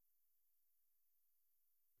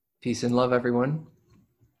Peace and love, everyone.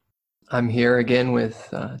 I'm here again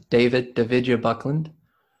with David Buckland,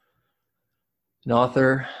 an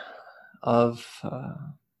author of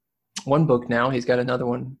one book now. He's got another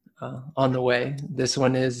one on the way. This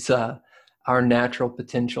one is Our Natural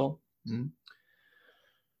Potential.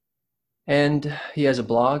 And he has a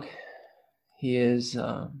blog. He is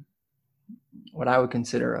what I would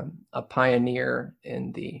consider a pioneer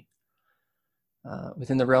in the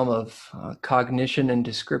within the realm of cognition and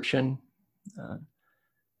description,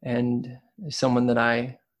 and someone that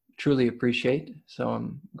I truly appreciate. So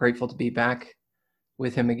I'm grateful to be back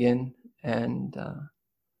with him again and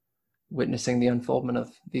witnessing the unfoldment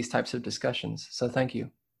of these types of discussions. So thank you,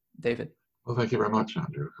 David. Well, thank you very much,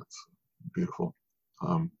 Andrew. That's beautiful.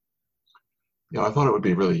 I thought it would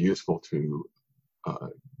be really useful to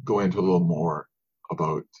go into a little more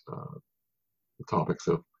about the topics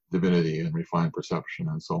of divinity and refined perception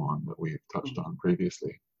and so on that we've touched on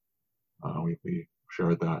previously. We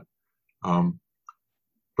shared that.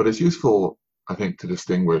 But it's useful, I think, to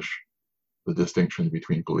distinguish the distinction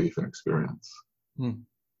between belief and experience.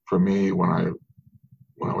 For me, when I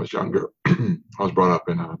was younger, I was brought up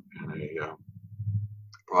in a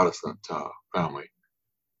Protestant family.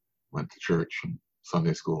 Went to church and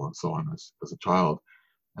Sunday school and so on as a child,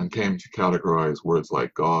 and came to categorize words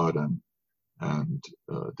like God and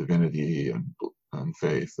divinity and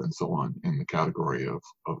faith and so on in the category of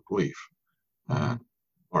belief, and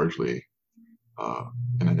largely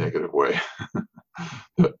in a negative way.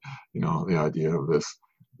 The idea of this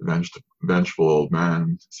vengeful old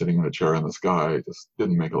man sitting in a chair in the sky just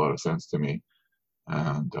didn't make a lot of sense to me,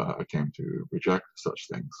 and I came to reject such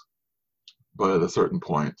things. But at a certain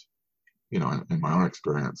point, in my own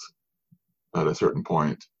experience, at a certain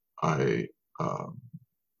point, I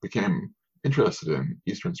became interested in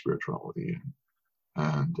Eastern spirituality,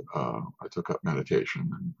 and I took up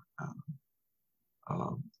meditation,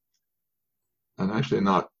 and actually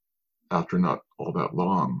after not all that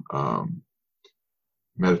long,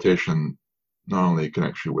 meditation not only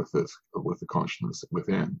connects you with the consciousness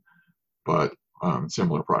within, but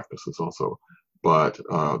similar practices also, but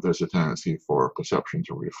there's a tendency for perception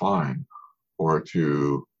to refine, or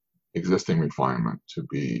to existing refinement to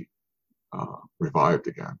be revived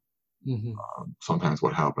again. Sometimes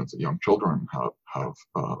what happens, young children have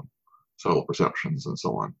subtle perceptions and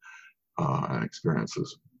so on, and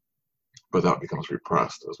experiences, but that becomes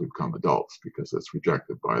repressed as we become adults because it's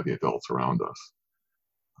rejected by the adults around us,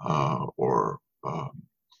 or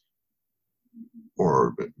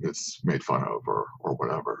it's made fun of, or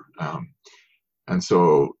whatever. And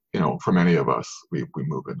so, for many of us, we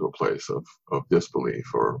move into a place of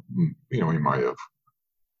disbelief, or we might have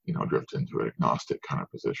drift into an agnostic kind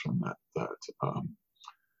of position that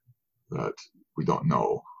we don't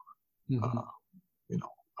know. We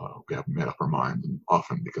haven't made up our mind, and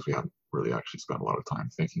often because we haven't really actually spent a lot of time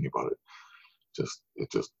thinking about it. It's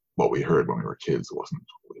just what we heard when we were kids. It wasn't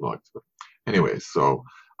what we liked. But anyways, so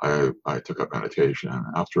I took up meditation, and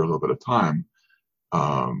after a little bit of time,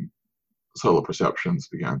 subtle perceptions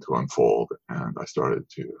began to unfold, and I started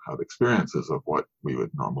to have experiences of what we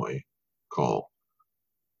would normally call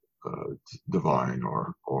divine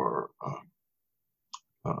or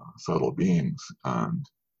subtle beings.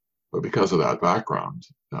 But because of that background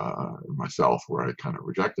myself, where I kind of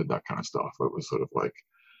rejected that kind of stuff, it was sort of like,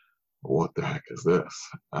 what the heck is this?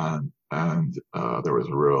 And there was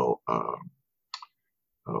a real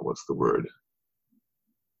what's the word?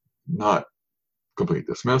 Not complete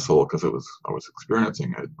dismissal, because I was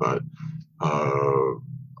experiencing it, but I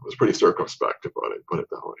was pretty circumspect about it, put it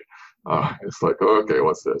that way. It's like, okay,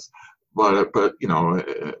 what's this? But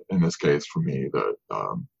in this case, for me,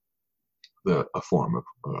 a form of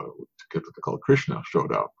called Krishna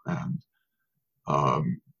showed up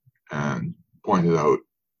and pointed out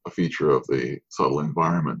a feature of the subtle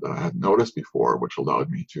environment that I hadn't noticed before, which allowed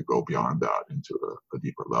me to go beyond that into a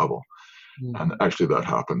deeper level. And actually that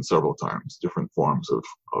happened several times. Different forms of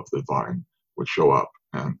the divine would show up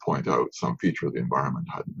and point out some feature of the environment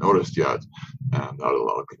I hadn't noticed yet, and that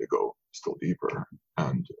allowed me to go still deeper.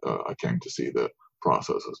 And I came to see the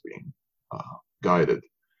process as being guided,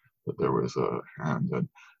 that there was a hand,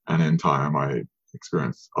 and in time I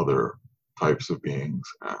experienced other types of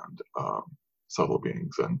beings and subtle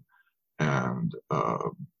beings, and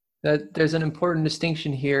that there's an important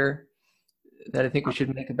distinction here that I think we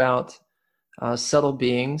should make about subtle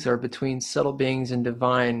beings, or between subtle beings and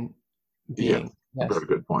divine beings. Yes. Very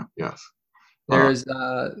good point. Yes. There's,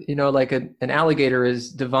 like an alligator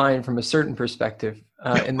is divine from a certain perspective,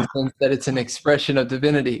 in the sense that it's an expression of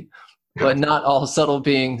divinity. but Yes. not all subtle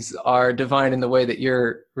beings are divine in the way that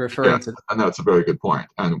you're referring Yes, to. and that's a very good point.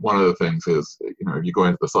 And one of the things is, if you go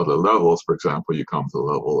into the subtler levels, for example, you come to the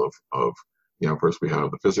level of first we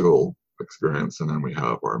have the physical experience, and then we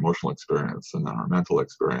have our emotional experience, and then our mental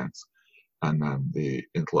experience, and then the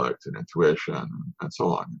intellect and intuition, and so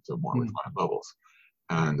on, into more Mm. refined levels.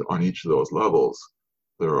 And on each of those levels,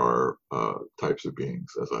 there are types of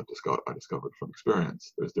beings, as I discovered from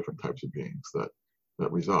experience. There's different types of beings that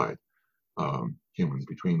reside. Humans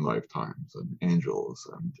between lifetimes, and angels,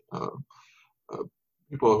 and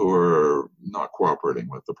people who are not cooperating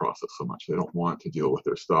with the process so much. They don't want to deal with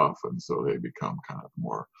their stuff, and so they become kind of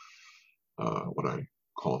more what I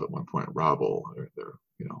called at one point rabble. They're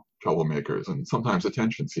troublemakers, and sometimes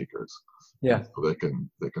attention seekers. Yeah. And so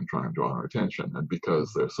they can try and draw our attention, and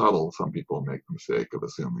because they're subtle, some people make the mistake of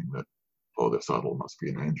assuming that, oh, they're subtle, must be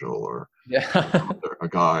an angel, or Yeah. they're a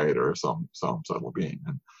guide, or some subtle being.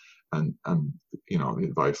 And the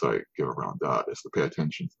advice I give around that is to pay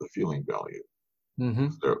attention to the feeling value, Hmm.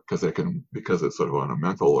 because it's sort of on a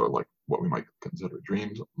mental, or like what we might consider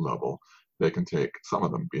dreams level. Some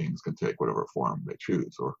of them beings can take whatever form they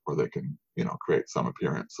choose, or they can create some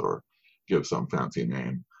appearance, or give some fancy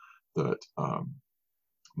name that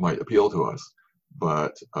might appeal to us.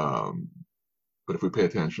 But if we pay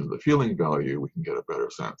attention to the feeling value, we can get a better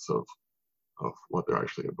sense of what they're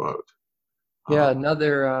actually about. Yeah. Um,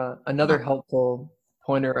 Another that, helpful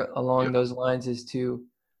pointer yeah, along those lines is to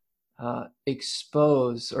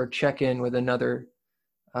expose or check in with another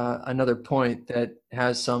point that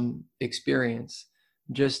has some experience,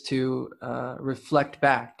 just to reflect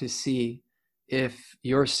back to see if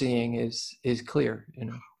your seeing is clear.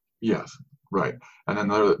 yes, right. And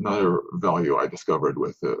another value I discovered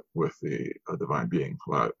with the divine being,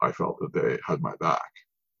 I felt that they had my back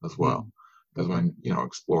as well. Mm. Because Okay. when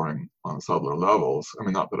exploring on subtler levels, I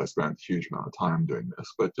mean, not that I spent a huge amount of time doing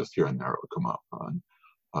this, but just here and there it would come up, and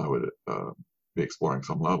I would be exploring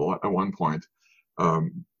some level. At one point,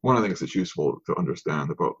 one of the things that's useful to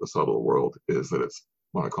understand about the subtle world is that it's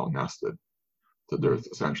what I call nested. That Mm. there's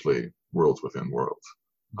essentially worlds within worlds,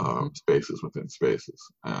 Mhm. spaces within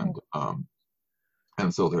spaces, Yeah.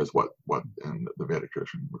 and so there's what in the Vedic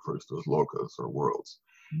tradition refers to as lokas, or worlds,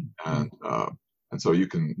 Mm. and so you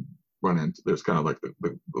can run into, there's kind of like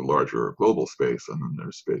the larger global space, and then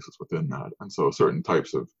there's spaces within that, and so certain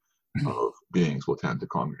types of beings will tend to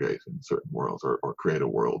congregate in certain worlds, or create a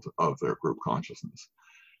world of their group consciousness,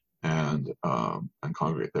 and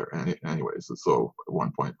congregate there anyways. And so at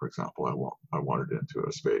one point, for example, I wandered into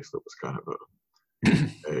a space that was kind of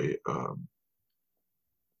a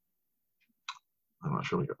I'm not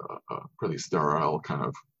sure, a pretty sterile kind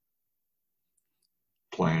of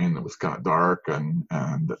plain that was kind of dark, and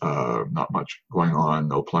not much going on,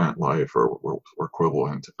 no plant life or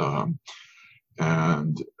equivalent.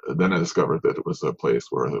 And then I discovered that it was a place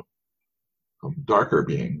where the darker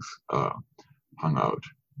beings hung out.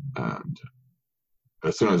 And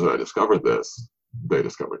as soon as I discovered this, they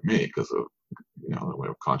discovered me, because of the way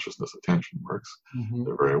of consciousness attention works. Mhm.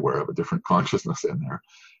 They're very aware of a different consciousness in there.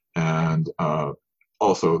 And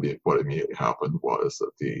also, what immediately happened was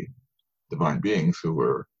that the divine beings who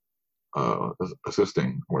were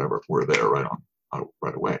assisting, whatever, were there right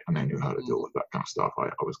away, and they knew how to deal with that kind of stuff. I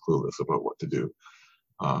was clueless about what to do,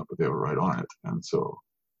 but they were right on it, and so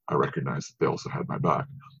I recognized that they also had my back.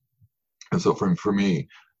 And so for me,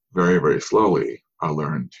 very, very slowly, I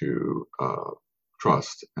learned to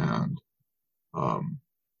trust um,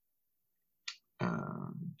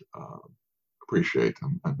 and appreciate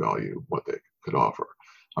and value what they could offer.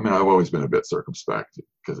 I mean, I've always been a bit circumspect,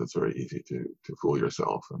 because it's very easy to fool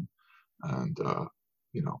yourself, and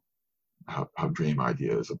you know have dream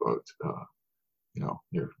ideas about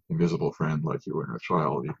your invisible friend, like you were in a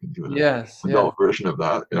child. You can do an Yes. Yeah. adult version of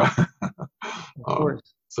that. Of um,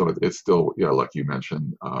 course. so it's still, like you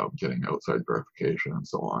mentioned, getting outside verification and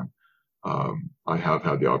so on. I have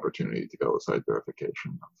had the opportunity to get outside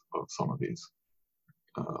verification of some of these,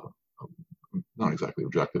 uh, not exactly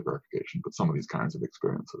objective verification, but some of these kinds of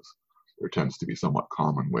experiences. There tends to be somewhat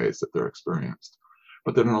common ways that they're experienced,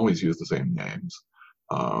 but they don't always use the same names.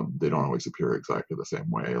 They don't always appear exactly the same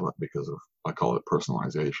way, because of, I call it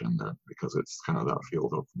personalization, because it's kind of that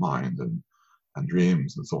field of mind and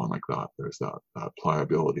dreams and so on like that. There's that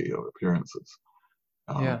pliability of appearances.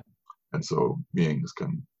 Um, Yeah. and so beings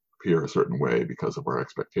can appear a certain way because of our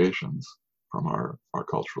expectations from our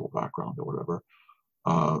cultural background or whatever,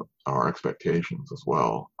 our expectations as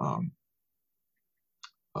well.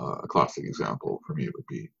 A classic example for me would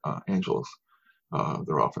be angels.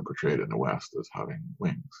 They're often portrayed in the West as having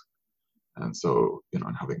wings, and so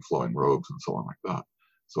and having flowing robes and so on like that.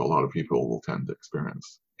 So a lot of people will tend to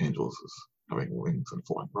experience angels as having wings and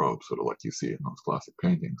flowing robes, sort of like you see in those classic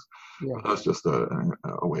paintings. Yeah. But that's just a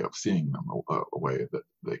way of seeing them, a way that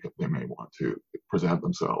they may want to present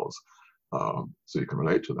themselves, so you can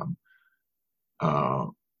relate to them.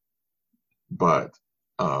 But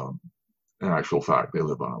in actual fact, they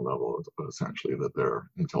live on a level of essentially that they're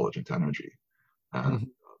intelligent energy, and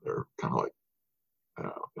they're kind of like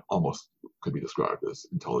almost could be described as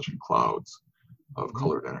intelligent clouds of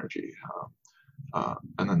colored energy,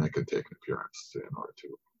 and then they can take an appearance in order to,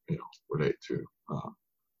 relate to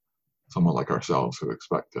someone like ourselves who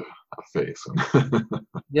expect a face and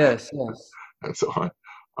Yes. and so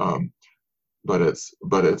on. But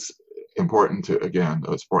it's important to, again,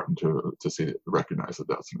 it's important to see, recognize that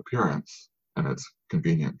that's an appearance and it's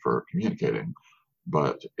convenient for communicating,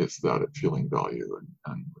 but it's that feeling value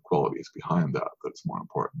and the qualities behind that that's more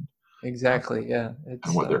important. Exactly. Yeah.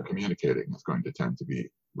 And what they're communicating is going to tend to be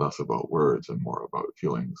less about words and more about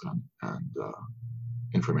feelings and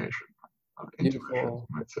information, intuition, you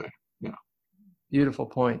might say. Yeah. Beautiful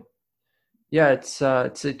point. Yeah, it's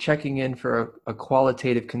a checking in for a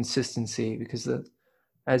qualitative consistency, because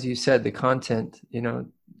as you said, the content,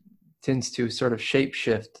 tends to sort of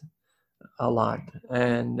shapeshift a lot.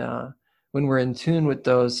 And when we're in tune with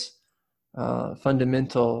those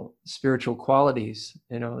fundamental spiritual qualities,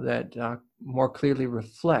 that more clearly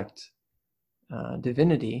reflect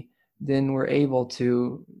divinity, then we're able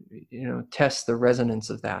to, test the resonance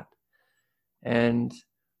of that. And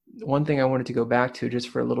one thing I wanted to go back to, just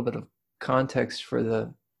for a little bit of context for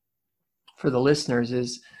the listeners,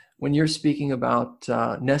 is when you're speaking about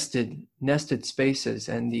nested spaces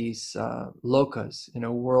and these lokas,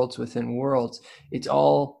 worlds within worlds, it's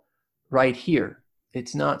all right here.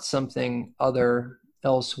 It's not something other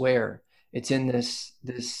elsewhere. It's in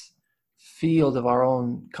this field of our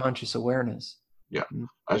own conscious awareness. Yeah,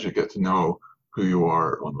 as you get to know who you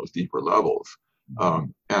are on those deeper levels,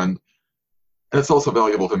 and it's also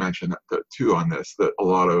valuable to mention that too on this, that a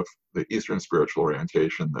lot of the Eastern spiritual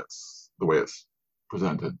orientation, that's the way it's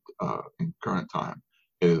presented in current time,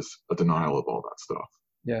 is a denial of all that stuff.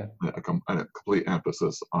 Yeah. And a complete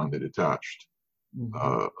emphasis on the detached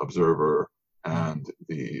observer and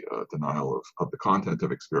the denial of the content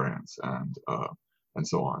of experience and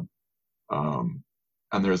so on.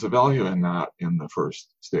 And there's a value in that in the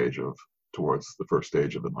first stage towards the first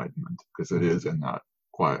stage of enlightenment, because it is in that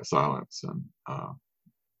quiet silence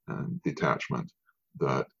and detachment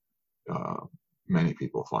that many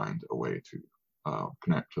people find a way to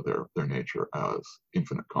connect to their nature as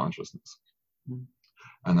infinite consciousness,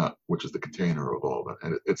 and that which is the container of all that.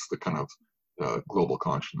 And it's the kind of global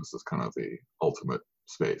consciousness is kind of the ultimate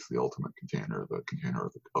space, the ultimate container, the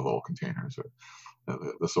container of all containers, or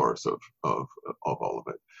the source of all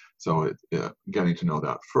of it. So getting to know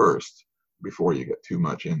that first, before you get too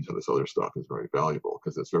much into this other stuff, is very valuable,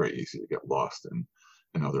 because it's very easy to get lost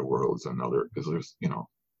in other worlds and because there's,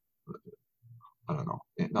 I don't know,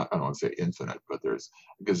 I don't want to say infinite, but there's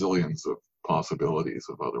gazillions of possibilities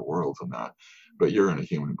of other worlds and that. But you're in a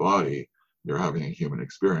human body, you're having a human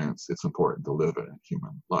experience. It's important to live in a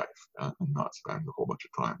human life and not spend a whole bunch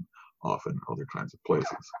of time off in other kinds of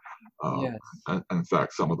places. Yes. And in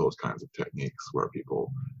fact, some of those kinds of techniques where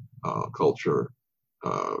people culture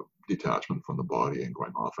detachment from the body and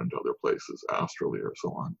going off into other places astrally or so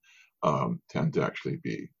on, tend to actually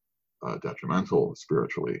be detrimental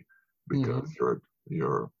spiritually, because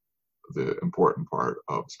the important part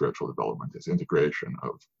of spiritual development is integration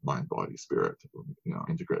of mind, body, spirit,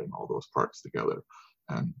 integrating all those parts together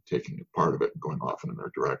and taking part of it and going off in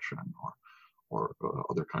another direction or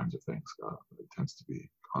other kinds of things. It tends to be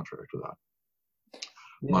contrary to that.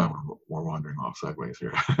 Yeah. We're wandering off sideways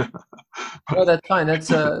here. No, that's fine. That's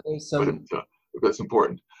there's some. But it's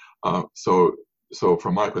important. So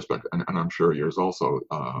from my perspective, and I'm sure yours also,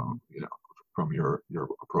 from your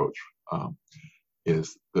approach,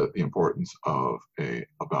 is the importance of a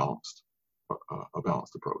balanced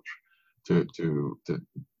approach to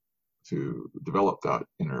develop that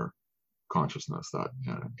inner consciousness, that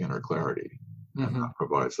inner clarity, and that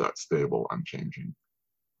provides that stable, unchanging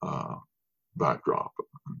backdrop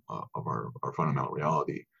of our fundamental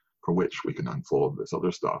reality, for which we can unfold this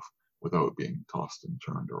other stuff without being tossed and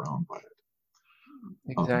turned around by it.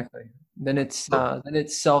 Exactly. Then it's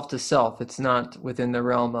self to self. It's not within the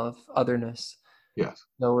realm of otherness. Yes.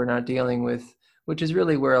 So we're not dealing with, which is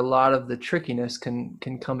really where a lot of the trickiness can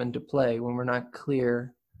come into play, when we're not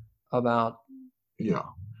clear about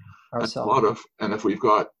ourselves. And if we've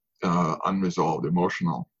got unresolved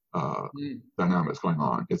emotional dynamics going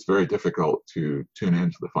on. It's very difficult to tune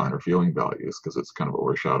into the finer feeling values because it's kind of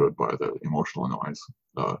overshadowed by the emotional noise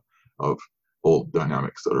of old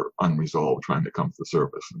dynamics that are unresolved trying to come to the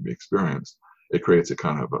surface and be experienced. It creates a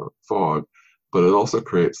kind of a fog, but it also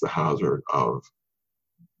creates the hazard of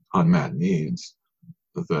unmet needs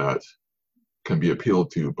that can be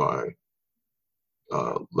appealed to by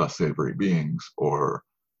less savory beings or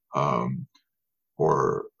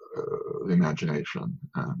the imagination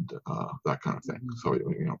and that kind of thing. So,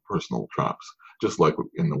 personal traps. Just like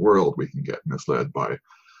in the world, we can get misled by,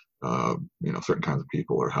 certain kinds of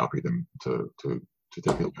people are happy to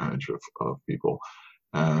take advantage of people,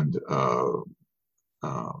 and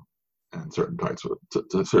certain types of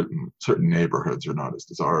certain neighborhoods are not as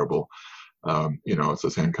desirable. It's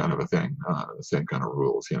the same kind of a thing, the same kind of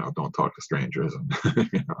rules. Don't talk to strangers, and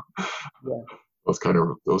Yeah. those kind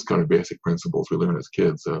of basic principles we learn as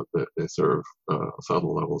kids that they serve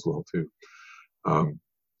subtle levels well too.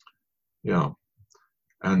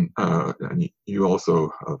 And you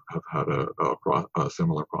also have had a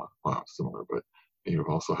similar, well, similar, but you've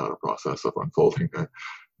also had a process of unfolding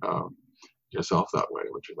yourself that way.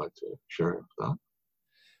 Would you like to share that?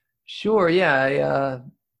 Sure. Yeah.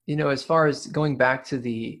 As far as going back to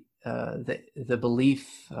the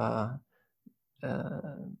belief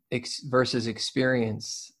versus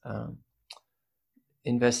experience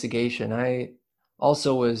investigation, I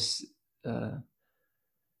also was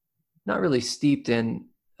not really steeped in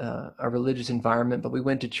a religious environment, but we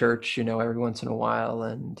went to church, every once in a while,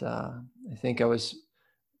 and I think I was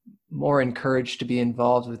more encouraged to be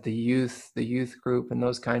involved with the youth group, and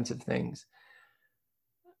those kinds of things.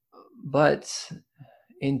 But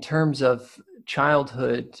in terms of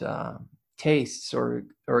childhood tastes or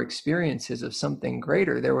experiences of something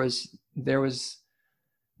greater, there was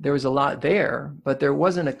a lot there, but there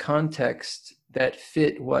wasn't a context that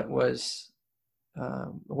fit what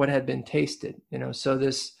had been tasted. So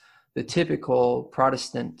the typical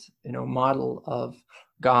Protestant model of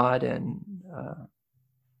God and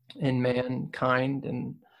mankind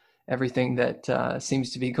and everything that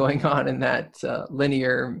seems to be going on in that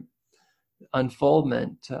linear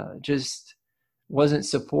unfoldment just wasn't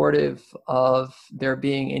supportive of there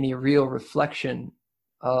being any real reflection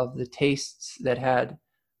of the tastes that had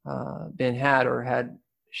been had or had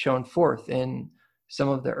shown forth in some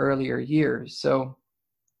of the earlier years. So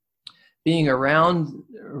being around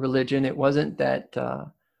religion, it wasn't that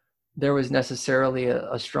there was necessarily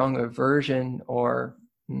a strong aversion or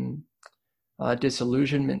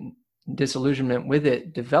disillusionment with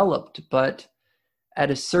it developed, but at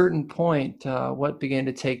a certain point, what began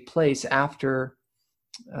to take place after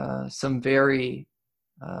some very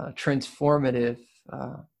transformative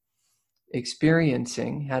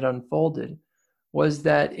experiencing had unfolded was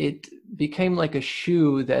that it became like a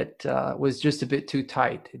shoe that was just a bit too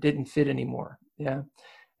tight. It didn't fit anymore. Yeah.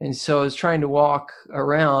 And so I was trying to walk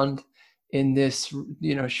around in this,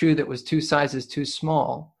 shoe that was 2 sizes too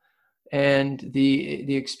small. And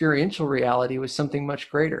the experiential reality was something much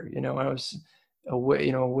greater. I was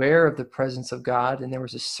aware of the presence of God, and there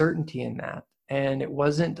was a certainty in that. And it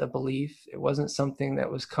wasn't a belief. It wasn't something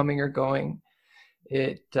that was coming or going.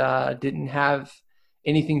 It didn't have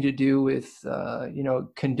anything to do with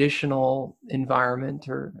conditional environment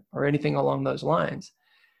or anything along those lines.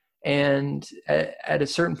 And at a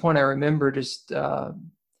certain point, I remember just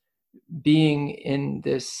being in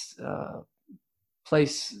this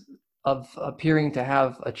place of appearing to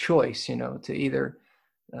have a choice, to either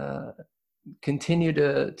continue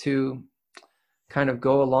to kind of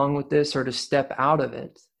go along with this or to step out of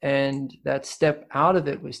it. And that step out of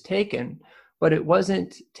it was taken, but it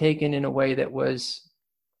wasn't taken in a way that was,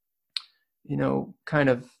 kind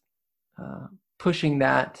of pushing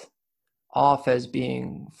that off as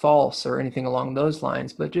being false or anything along those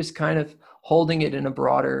lines, but just kind of holding it in a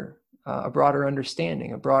broader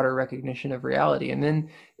understanding, a broader recognition of reality, and then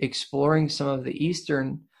exploring some of the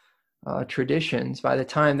Eastern traditions. By the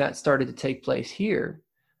time that started to take place here,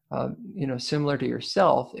 similar to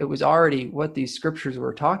yourself, it was already what these scriptures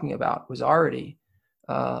were talking about was already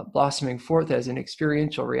blossoming forth as an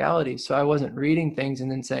experiential reality. So I wasn't reading things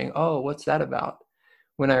and then saying, oh, what's that about?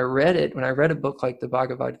 When I read a book like the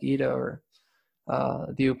Bhagavad Gita or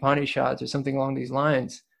the Upanishads or something along these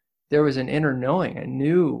lines, there was an inner knowing. I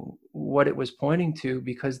knew what it was pointing to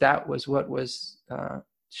because that was what was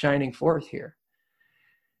shining forth here.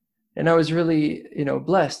 And I was really,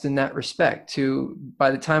 blessed in that respect to,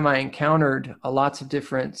 by the time I encountered lots of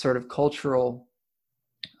different sort of cultural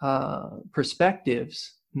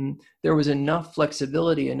perspectives, there was enough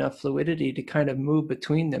flexibility, enough fluidity to kind of move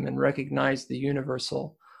between them and recognize the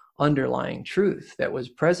universal underlying truth that was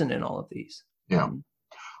present in all of these. Yeah.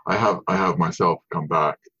 I have myself come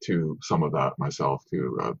back to some of that myself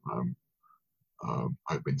too.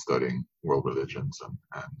 I've been studying world religions and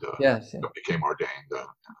Yes. Yeah. became ordained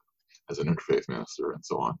as an interfaith minister and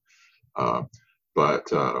so on. Uh,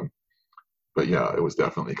 but but yeah, it was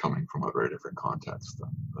definitely coming from a very different context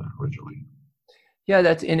than originally. Yeah,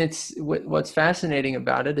 it's what's fascinating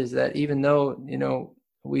about it is that even though,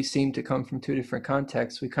 we seem to come from two different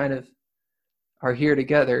contexts, we kind of are here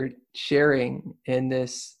together sharing in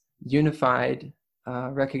this unified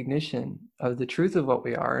recognition of the truth of what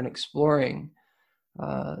we are and exploring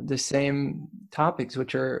the same topics,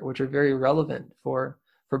 which are very relevant for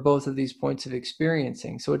both of these points of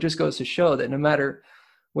experiencing. So it just goes to show that no matter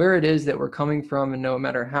where it is that we're coming from, and no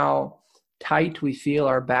matter how tight we feel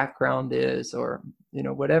our background is, or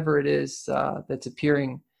whatever it is that's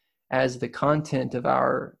appearing as the content of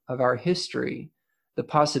our history, the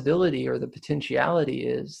possibility or the potentiality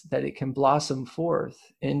is that it can blossom forth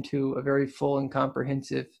into a very full and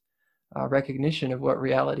comprehensive recognition of what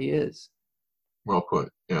reality is. Well put.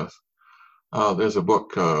 Yes. There's a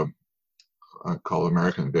book called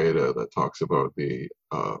American Veda that talks about the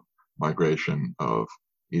migration of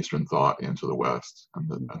Eastern thought into the West and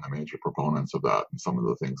the major proponents of that and some of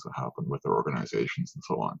the things that happened with their organizations and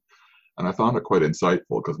so on. And I found it quite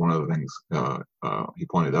insightful because one of the things he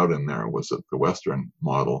pointed out in there was that the Western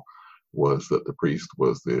model was that the priest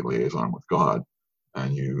was the liaison with God,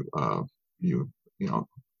 and you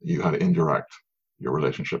had indirect. Your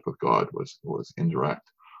relationship with God was indirect,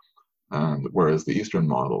 and whereas the Eastern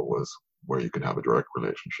model was where you could have a direct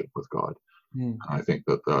relationship with God. And I think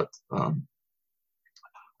that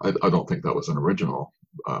I don't think that was an original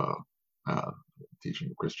teaching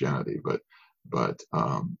of Christianity, but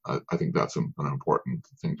I think that's an important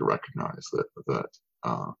thing to recognize, that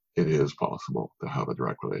it is possible to have a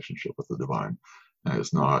direct relationship with the divine, and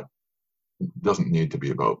doesn't need to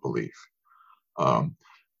be about belief. I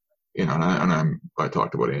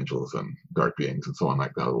talked about angels and dark beings and so on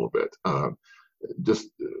like that a little bit. I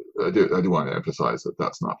do want to emphasize that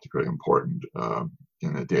that's not particularly important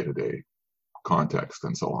in a day-to-day context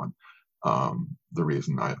and so on. The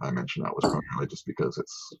reason I mentioned that was primarily just because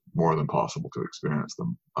it's more than possible to experience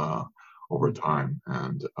them over time,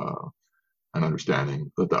 and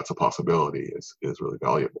understanding that that's a possibility is really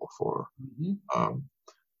valuable for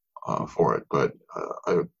it. But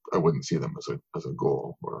I wouldn't see them as a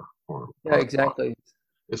goal or yeah, exactly.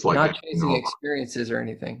 It's like not chasing experiences or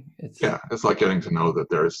anything. It's like getting to know that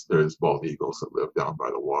there's bald eagles that live down by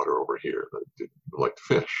the water over here that like to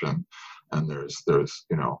fish, and there's a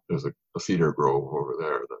cedar grove over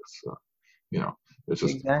there that's it's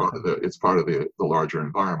just exactly. It's part of the larger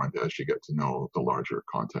environment as you get to know the larger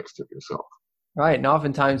context of yourself. Right, and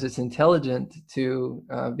oftentimes it's intelligent to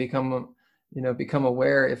become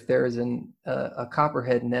aware if there's a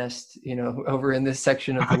copperhead nest, over in this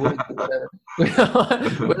section of the woods. We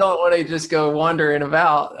don't want to just go wandering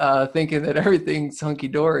about thinking that everything's hunky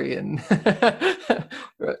dory and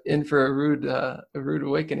in for a rude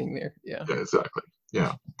awakening there. Yeah, exactly.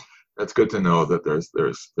 Yeah, it's good to know that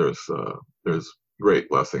there's great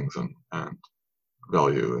blessings and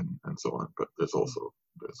value and so on, but there's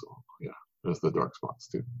the dark spots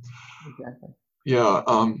too. Exactly. Yeah,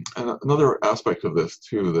 and another aspect of this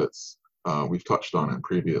too that's we've touched on in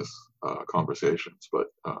previous conversations, but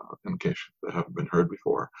in case they haven't been heard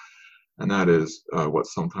before, and that is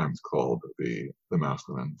what's sometimes called the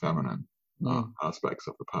masculine and feminine aspects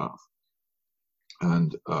of the path.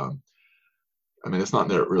 And I mean, it's not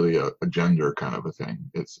really a gender kind of a thing.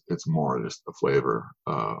 It's more just a flavor.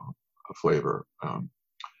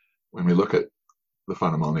 When we look at the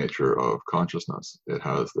fundamental nature of consciousness, it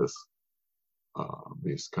has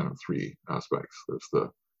these kind of three aspects. There's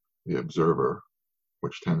the observer,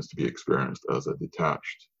 which tends to be experienced as a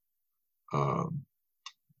detached,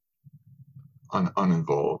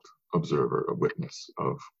 uninvolved observer, a witness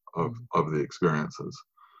of the experiences.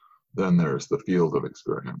 Then there's the field of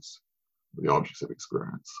experience, the objects of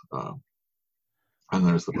experience, and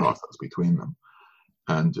there's the process between them.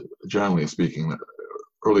 And generally speaking,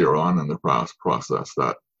 earlier on in the process,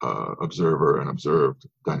 that observer and observed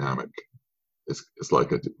dynamic is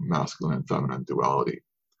like a masculine and feminine duality.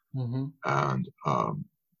 And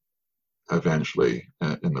eventually,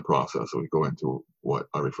 in the process, we go into what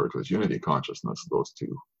I refer to as unity consciousness. Those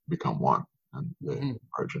two become one, and they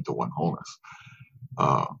merge into one wholeness.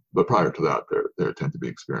 But prior to that, they tend to be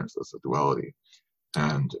experienced as a duality.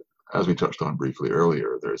 And as we touched on briefly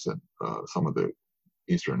earlier, there's some of the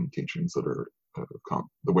Eastern teachings that are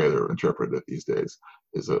the way they're interpreted these days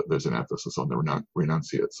is there's an emphasis on the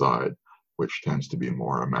renunciate side, which tends to be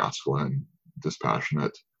more a masculine,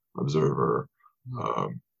 dispassionate observer,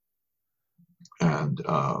 and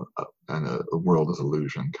a world as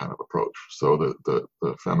illusion kind of approach. So the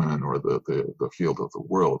feminine, or the field of the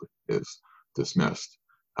world, is dismissed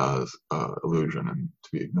as illusion and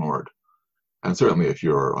to be ignored. And certainly if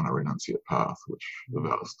you're on a renunciate path, which the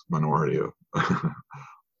vast minority of,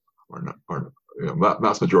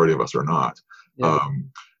 vast majority of us are not,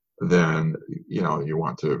 then you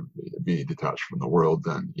want to be detached from the world.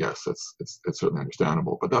 Then yes, it's certainly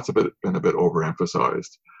understandable. But that's been a bit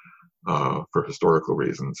overemphasized for historical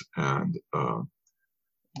reasons, and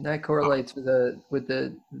that correlates with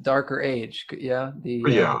the darker age. Yeah,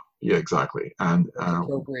 exactly. And that's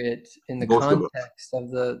appropriate in the most context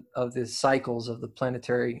of the cycles of the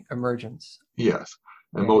planetary emergence. Yes,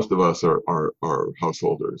 and most of us are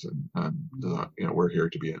householders, and we're here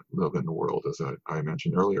to live in the world, as I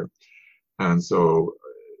mentioned earlier, and so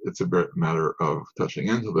it's a matter of touching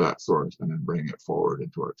into that source and then bringing it forward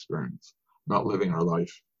into our experience, not living our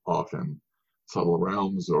life off in subtle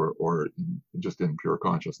realms or just in pure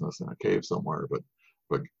consciousness in a cave somewhere, but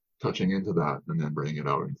touching into that and then bringing it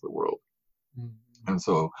out into the world. Mm-hmm. And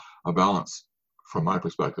so a balance, from my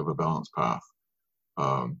perspective, a balanced path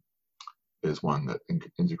is one that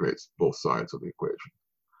integrates both sides of the equation.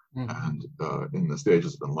 Mm-hmm. And in the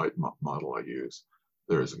stages of enlightenment model I use,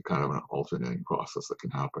 there's a kind of an alternating process that can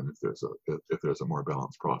happen if there's a more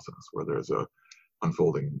balanced process, where there's a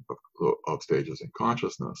unfolding of stages in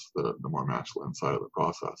consciousness, the more masculine side of the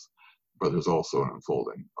process, but there's also an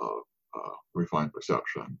unfolding of refined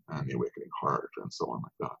perception and the awakening heart and so on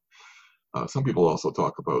like that. Some people also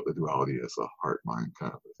talk about the duality as a heart-mind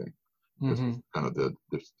kind of a thing. Mm-hmm. Kind of the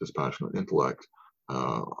dispassionate intellect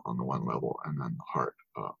on the one level, and then the heart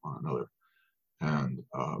on another. And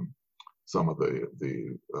some of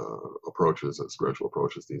the approaches, spiritual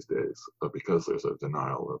approaches these days, because there's a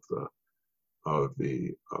denial of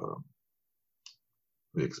the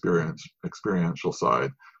experiential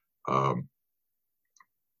side,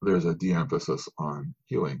 there's a de-emphasis on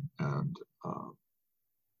healing and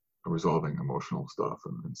resolving emotional stuff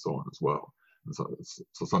and so on as well. And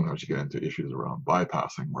so sometimes you get into issues around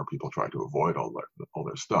bypassing, where people try to avoid all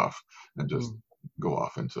their stuff and just go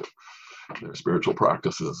off into their spiritual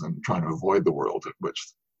practices and trying to avoid the world,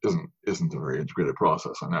 which isn't a very integrated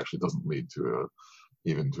process, and actually doesn't lead to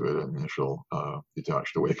even to an initial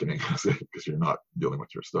detached awakening, because you're not dealing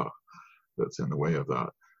with your stuff that's in the way of that.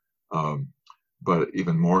 But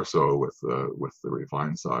even more so with the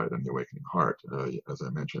refined side and the awakening heart, as I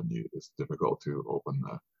mentioned, it's difficult to open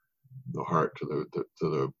the heart to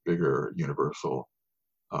the bigger universal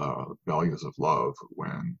values of love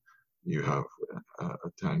when you have a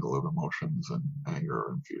tangle of emotions and anger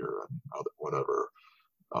and fear and whatever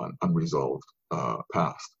unresolved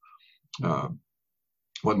past.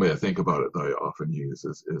 One way I think about it that I often use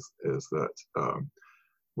is that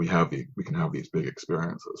we can have these big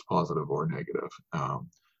experiences, positive or negative,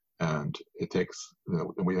 and it takes,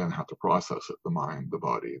 we then have to process it. The mind, the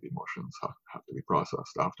body, the emotions have to be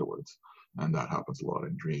processed afterwards, and that happens a lot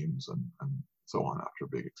in dreams and so on after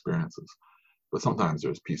big experiences. But sometimes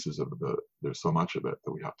there's pieces of there's so much of it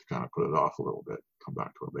that we have to kind of put it off a little bit, come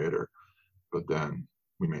back to it later. But then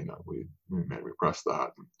we may repress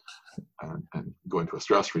that and go into a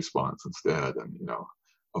stress response instead, and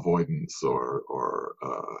avoidance or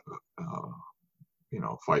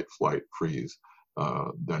fight, flight, freeze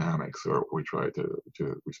dynamics, or we try to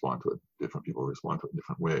respond to it. Different people respond to it in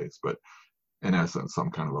different ways, but in essence,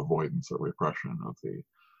 some kind of avoidance or repression of the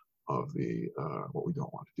what we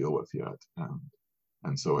don't want to deal with yet,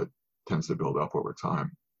 and so it tends to build up over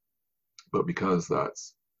time. But because that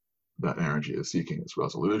energy is seeking its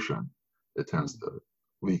resolution, it tends to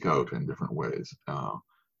leak out in different ways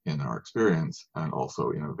in our experience and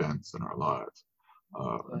also in events in our lives.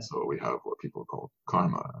 And so we have what people call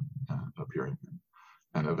karma appearing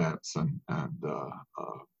in events and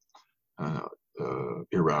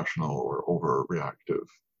irrational or overreactive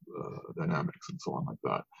dynamics and so on like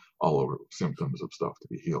that, all over symptoms of stuff to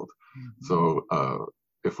be healed. Mm-hmm. So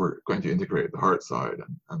if we're going to integrate the heart side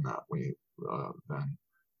and that, then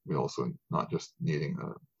we also not just needing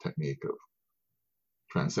a technique of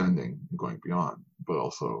transcending and going beyond, but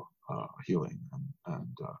also healing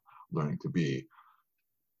and learning to be,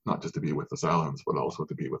 not just to be with the silence, but also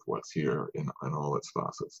to be with what's here in all its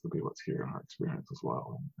facets, to be what's here in our experience as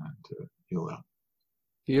well, and to heal that.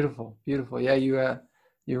 Beautiful, beautiful. Yeah,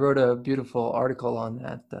 you wrote a beautiful article on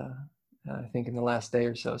that, I think in the last day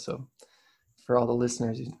or so. So for all the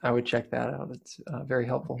listeners, I would check that out. It's very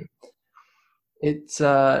helpful. Okay. It's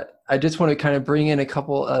I just want to kind of bring in a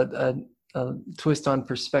couple twist on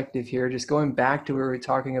perspective here, just going back to where we were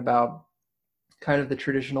talking about kind of the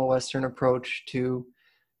traditional Western approach to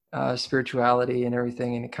spirituality and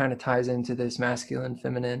everything, and it kind of ties into this masculine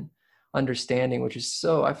feminine understanding, which is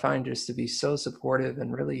so, I find, just to be so supportive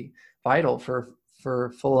and really vital for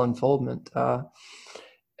full unfoldment.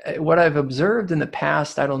 What I've observed in the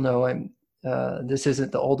past, I don't know, this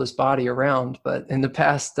isn't the oldest body around, but in the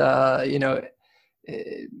past 5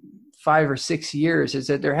 or 6 years, is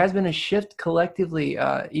that there has been a shift collectively,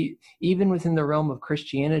 even within the realm of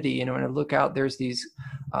Christianity. When I look out, there's these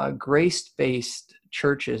grace-based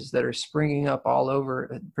churches that are springing up all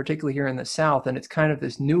over, particularly here in the South. And it's kind of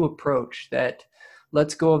this new approach that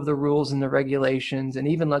lets go of the rules and the regulations, and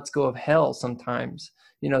even lets go of hell sometimes,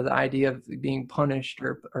 the idea of being punished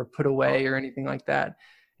or put away or anything like that,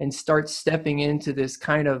 and start stepping into this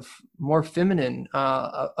kind of more feminine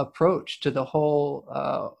approach to the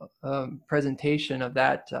whole presentation of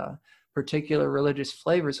that particular religious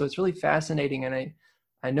flavor. So it's really fascinating. And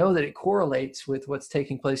I know that it correlates with what's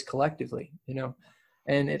taking place collectively,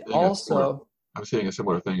 and it also... I'm seeing a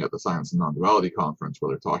similar thing at the Science and Non-Duality Conference, where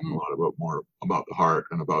they're talking a lot more about the heart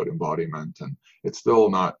and about embodiment, and it's still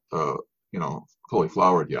not fully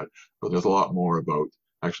flowered yet, but there's a lot more about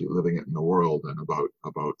actually living it in the world, and about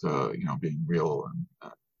being real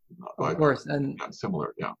and of course, and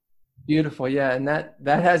similar, yeah. Beautiful, yeah, and that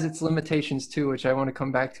has its limitations too, which I want to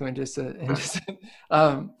come back to in just so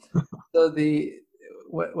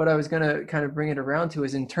what I was going to kind of bring it around to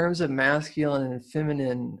is, in terms of masculine and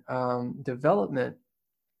feminine development,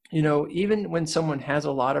 even when someone has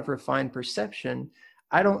a lot of refined perception,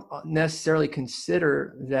 I don't necessarily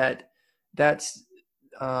consider that that's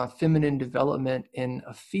feminine development in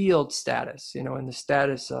a field status, in the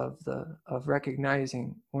status of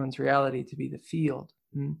recognizing one's reality to be the field.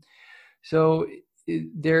 So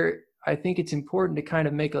I think it's important to kind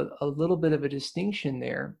of make a little bit of a distinction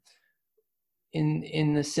there,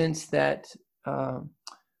 in the sense that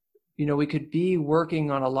we could be working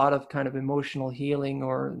on a lot of kind of emotional healing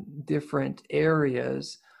or different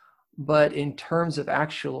areas, but in terms of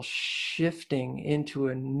actual shifting into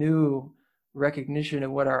a new recognition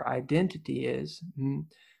of what our identity is,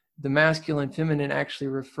 the masculine feminine actually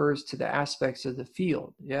refers to the aspects of the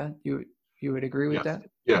field. Yeah, you would agree with that?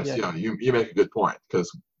 Yes, yeah. You make a good point, because,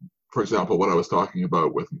 for example, what I was talking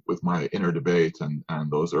about with my inner debate and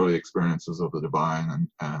those early experiences of the divine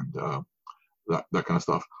and that kind of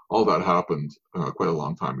stuff, all that happened quite a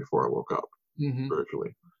long time before I woke up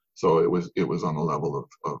spiritually. So it was on the level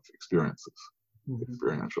of experiences,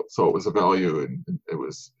 experiential. So it was a value, and it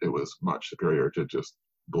was much superior to just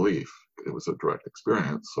belief. It was a direct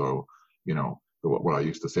experience. So what I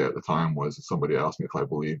used to say at the time was, if somebody asked me if I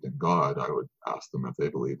believed in God, I would ask them if they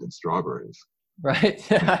believed in strawberries. Right.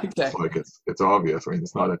 Exactly. It's like it's obvious. I mean,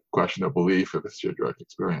 it's not a question of belief if it's your direct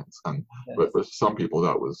experience. And but for some people,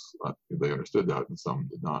 that was they understood that, and some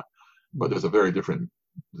did not. But there's a very big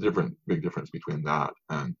difference between that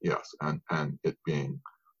and and it being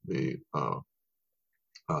the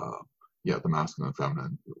the masculine and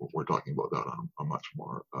feminine. We're talking about that on a much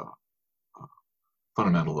more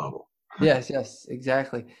fundamental level. Yes,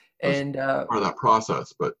 exactly. And part of that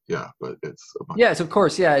process, but it's yes, of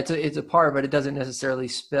course, it's a part, but it doesn't necessarily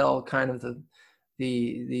spell kind of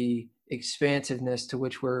the expansiveness to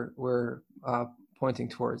which we're pointing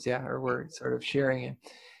towards, or we're sort of sharing it.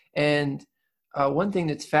 And one thing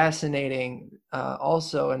that's fascinating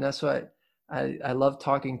also, and that's what I love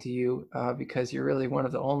talking to you, because you're really one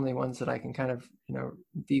of the only ones that I can kind of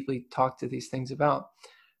deeply talk to these things about.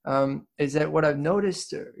 Is that what I've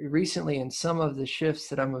noticed recently in some of the shifts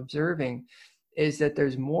that I'm observing, is that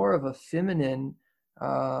there's more of a feminine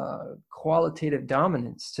qualitative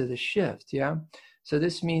dominance to the shift. Yeah. So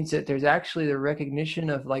this means that there's actually the recognition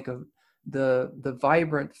of the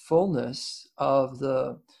vibrant fullness of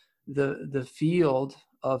the field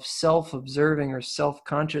of self-observing or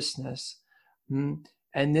self-consciousness. And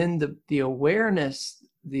then the awareness,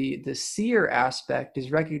 the seer aspect is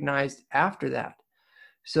recognized after that.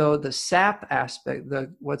 So the sap aspect,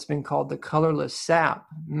 what's been called the colorless sap,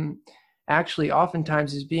 actually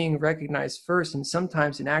oftentimes is being recognized first, and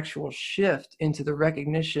sometimes an actual shift into the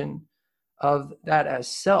recognition of that as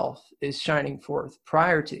self is shining forth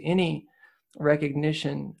prior to any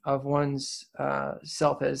recognition of one's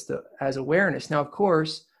self as awareness. Now, of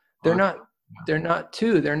course, they're not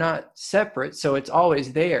separate, so it's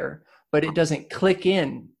always there, but it doesn't click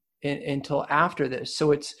in until after this.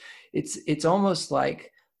 So it's almost like,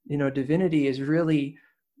 divinity is really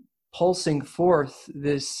pulsing forth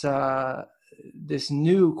this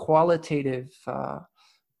new qualitative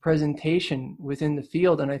presentation within the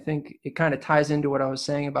field. And I think it kind of ties into what I was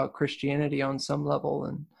saying about Christianity on some level,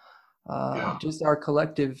 and Yeah, just our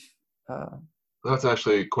collective. that's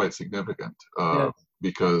actually quite significant, Yeah.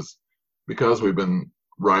 because we've been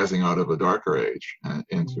rising out of a darker age and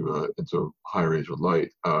Mhm. into a higher age of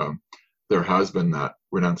light. There has been that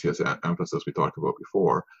renunciate emphasis we talked about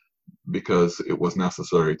before, because it was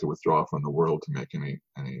necessary to withdraw from the world to make any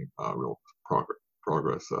real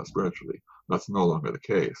progress spiritually. That's no longer the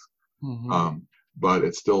case. Mhm. But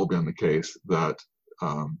it's still been the case that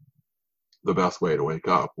um, the best way to wake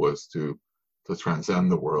up was to transcend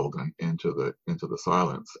the world and into the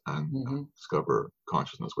silence and Mhm. discover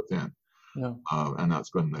consciousness within. Yeah. And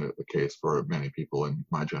that's been the case for many people in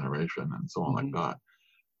my generation and so on like Mhm. that.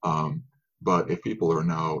 Um, but if people are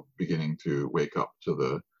now beginning to wake up to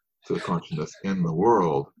the consciousness in the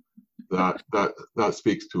world, that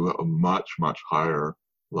speaks to a much higher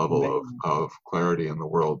level Amazing. of clarity in the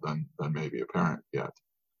world than may be apparent yet.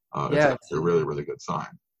 It's Yeah. actually a really good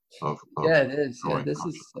sign of Yeah, it is. Yeah, growing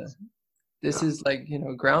consciousness. this Yeah. is like,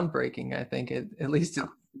 groundbreaking. I think at least to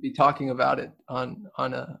be talking about it on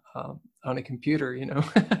a computer, and Yeah.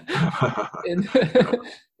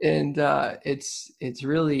 and it's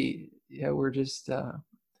really, yeah, we're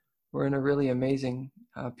in a really amazing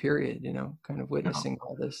period, kind of Yeah. witnessing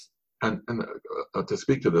all this. And to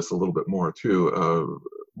speak to this a little bit more too,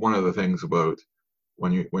 one of the things about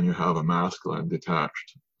when you have a masculine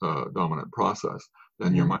detached dominant process,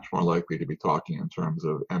 then you're Mhm. much more likely to be talking in terms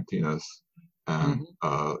of emptiness and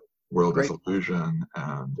Mhm. world Great. disillusion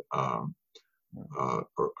and or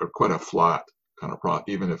quite a flat kind of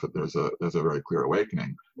even if there's a very clear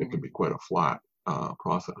awakening, it can Mhm. be quite a flat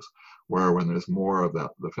process. Where when there's more of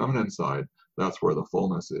that the feminine side, that's where the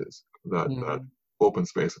fullness is. That Mhm. open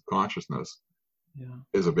space of consciousness Yeah.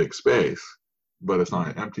 is a big space, but it's not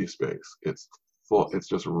Mhm. an empty space. It's full. It's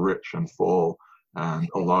just rich and full and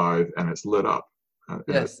alive, and it's lit up. And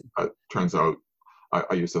Yes. it turns out,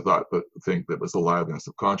 I used to think that it was the aliveness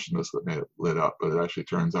of consciousness that made it lit up, but it actually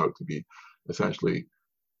turns out to be essentially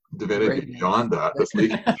divinity Greatness. beyond that that's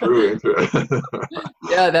leaking through into it.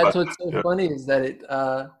 Yeah, that's But what's so yeah. funny is that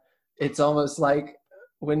it's almost like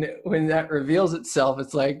when that reveals itself,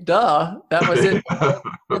 it's like, duh, that was it.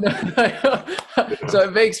 Yeah. So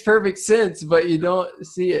it makes perfect sense, but you don't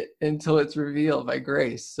see it until it's revealed by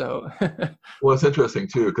grace. So Well, it's interesting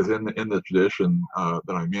too, because in the tradition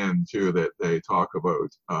that I'm in too, that they talk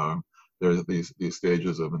about there's these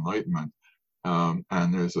stages of enlightenment,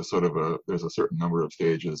 and there's a certain number of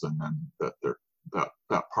stages, and then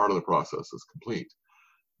that part of the process is complete.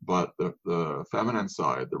 But the feminine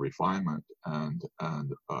side, the refinement and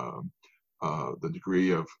the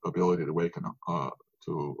degree of ability to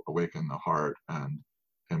awaken the heart and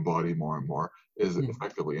embody more and more is Mhm.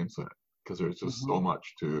 effectively infinite, because there's just Mhm. so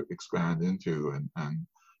much to expand into and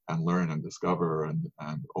learn and discover and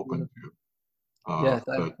open Beautiful. to. Yes,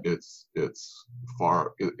 But it's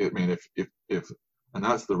far. I mean, if and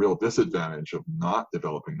that's the real disadvantage of not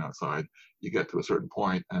developing that side. You get to a certain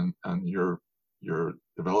point, and your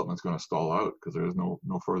development's going to stall out because there's no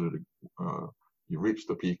further to. You reach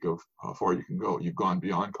the peak of how far you can go. You've gone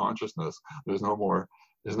beyond consciousness. There's no more.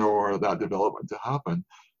 There's no more of that development to happen.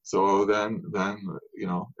 So then then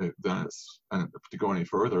it's, and to go any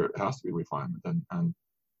further, it has to be refinement. And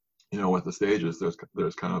with the stages,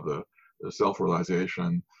 there's kind of the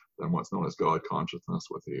self-realization, then what's known as God consciousness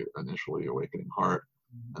with the initially awakening heart,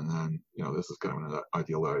 and then this is kind of an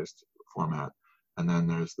idealized format, and then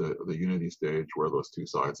there's the unity stage where those two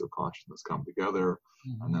sides of consciousness come together,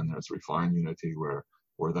 and then Mhm. there's refined unity where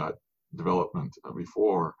that development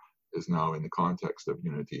before is now in the context of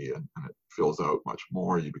unity, and it fills out much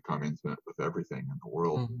more. You become intimate with everything in the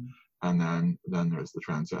world, Mhm. and then there's the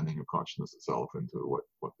transcending of consciousness itself into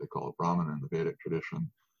what they call Brahman in the Vedic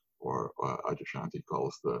tradition, or Adyashanti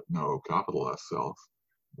calls the no capital S self,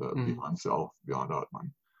 the Mhm. beyond self, beyond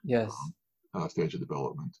Atman Yes. stage of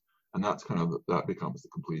development, and that's kind of that becomes the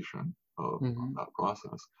completion of Mhm. that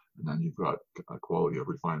process. And then you've got a quality of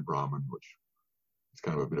refined Brahman, which is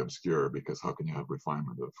kind of a bit obscure because how can you have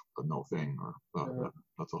refinement of no thing, or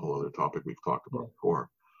that's a whole other topic we've talked Yeah. about before.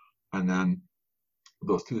 And then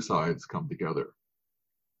those two sides come together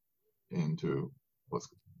into what's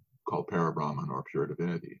called para-Brahman or pure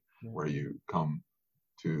divinity, Yeah. where you come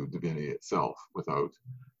to divinity itself without,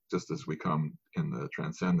 just as we come in the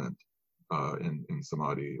transcendent in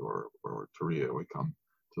samadhi or turiya, we come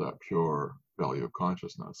to that pure value of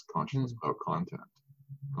consciousness, consciousness Mhm. without content,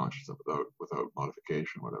 consciousness without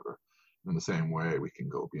modification, whatever. In the same way, we can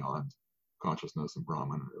go beyond consciousness and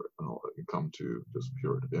Brahman and come to just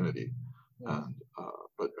pure divinity. and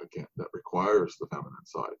but again, that requires the feminine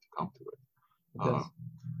side to come to it.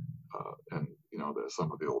 And there's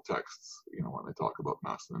some of the old texts, when they talk about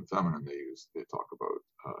masculine and feminine, they talk about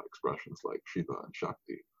expressions like Shiva and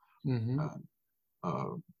Shakti. Mm-hmm.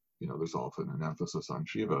 And there's often an emphasis on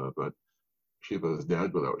Shiva, but Shiva is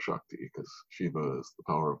dead without Shakti, because Shiva is the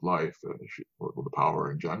power of life, or the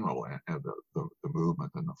power in general, and the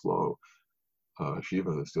movement and the flow.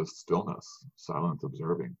 Shiva is just stillness, silent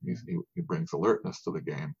observing. He brings alertness to the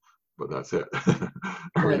game, but that's it.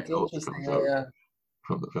 Everything else comes out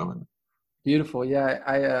from the feminine. Beautiful. Yeah,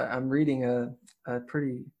 I'm reading a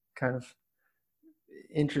pretty kind of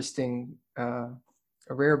interesting, a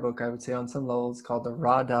rare book, I would say, on some levels, called the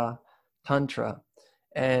Radha Tantra,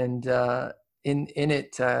 and in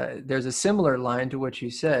it there's a similar line to what you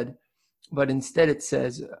said, but instead it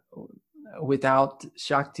says, without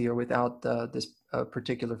Shakti, or without this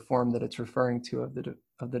particular form that it's referring to of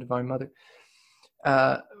the Divine Mother,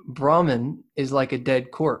 Brahman is like a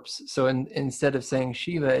dead corpse. So instead of saying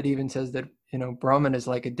Shiva, it even says that Brahman is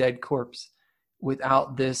like a dead corpse,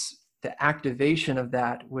 without the activation of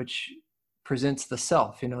that which presents the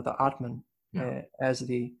self, the Atman, as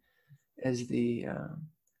the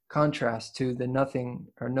contrast to the nothing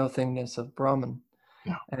or nothingness of Brahman.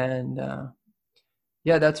 And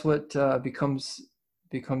that's what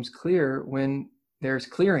becomes clear when there's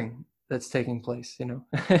clearing that's taking place. And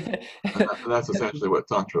that's essentially what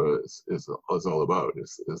Tantra is all about.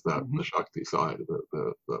 Is that the Shakti side,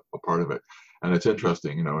 a part of it. And it's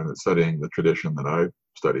interesting, in studying the tradition that I've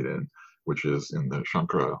studied in, which is in the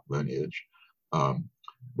Shankara lineage,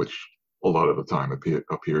 which a lot of the time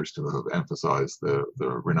appears to have emphasized the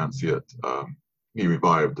renunciate. He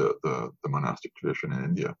revived the monastic tradition in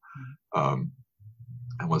India, and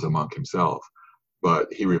was a monk himself.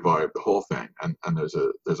 But he revived the whole thing, and there's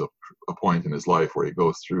a point in his life where he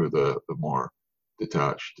goes through the more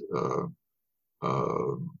detached,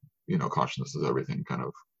 consciousness is everything kind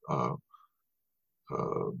of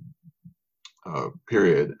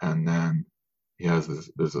period, and then he has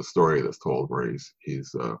there's a story that's told where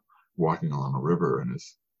he's walking along a river and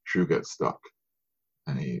his shoe gets stuck,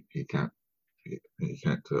 and he can't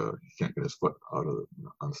get his foot out of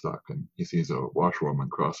unstuck, and he sees a washerwoman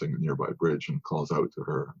crossing a nearby bridge and calls out to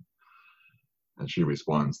her, and she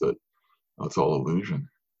responds that it's all illusion.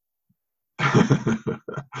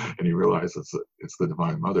 And he realizes it's the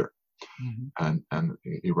Divine Mother. Mm-hmm. And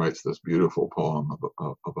he writes this beautiful poem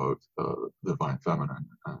about the Divine Feminine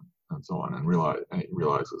and so on, and he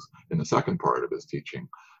realizes in the second part of his teaching,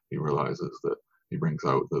 he realizes that he brings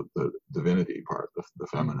out the divinity part, the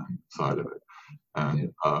feminine side of it.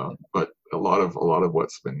 And but a lot of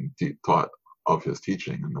what's been taught of his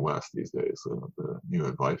teaching in the West these days, the new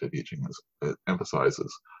Advaita teaching, it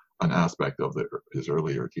emphasizes an aspect of his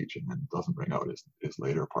earlier teaching and doesn't bring out his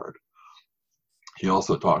later part. He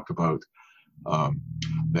also talked about,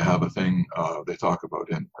 they have a thing they talk about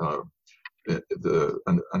in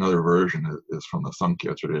another version is from the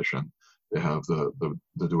Sankhya tradition. They have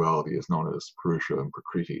the duality is known as Purusha and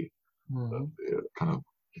Prakriti, the kind of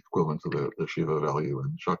equivalent to the Shiva value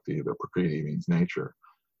and Shakti. The Prakriti means nature,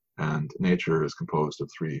 and nature is composed of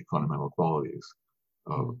three fundamental qualities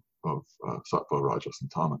of Sattva, Rajas,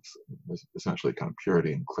 and Tamas. It's essentially kind of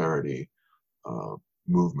purity and clarity,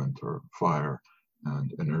 movement or fire,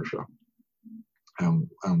 and inertia. And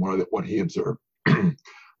what he observed,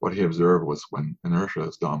 what he observed was when inertia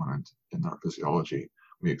is dominant in our physiology,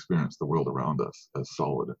 we experience the world around us as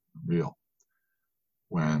solid and real.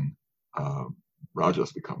 When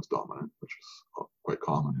Rajas becomes dominant, which is quite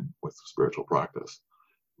common with spiritual practice,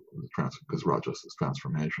 because Rajas is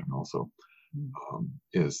transformation also,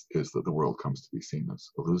 is that the world comes to be seen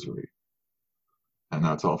as illusory. And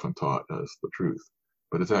that's often taught as the truth,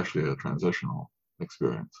 but it's actually a transitional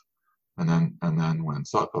experience. And then when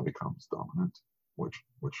Sattva becomes dominant, which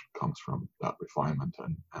comes from that refinement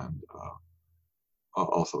and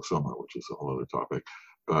also Soma, which is a whole other topic,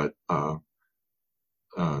 but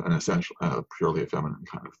an essential, purely a feminine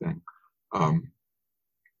kind of thing.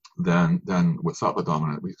 Then with Sattva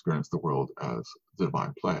dominant, we experience the world as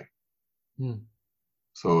divine play.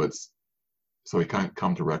 So we can't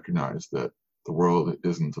come to recognize that the world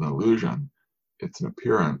isn't an illusion; it's an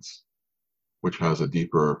appearance which has a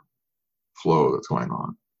deeper flow that's going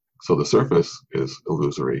on. So the surface is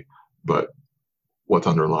illusory, but what's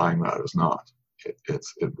underlying that is not.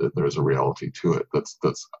 There's a reality to it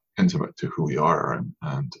that's intimate to who we are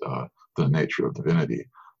and the nature of divinity,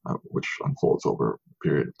 which unfolds over a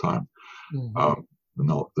period of time.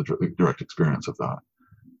 The direct experience of that,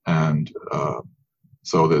 and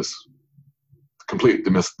so this complete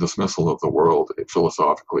dismissal of the world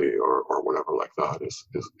philosophically or whatever like that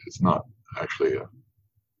is not actually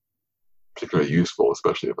particularly useful,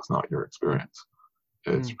 especially if it's not your experience.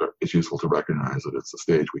 It's useful to recognize that it's a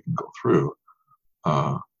stage we can go through,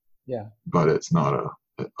 but it's not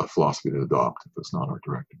a philosophy to adopt if it's not our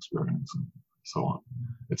direct experience and so on.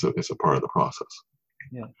 It's a part of the process.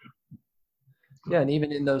 Yeah, and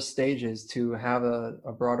even in those stages, to have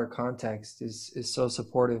a broader context is so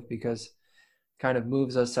supportive, because it kind of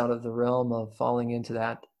moves us out of the realm of falling into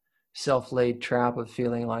that self-laid trap of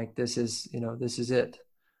feeling like this is it,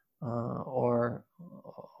 or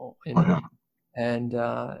and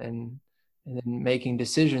then making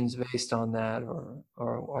decisions based on that,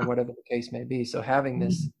 or whatever the case may be. So having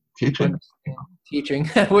this teaching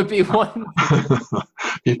would be one.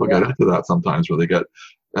 People get into that sometimes, where they get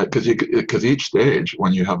because each stage,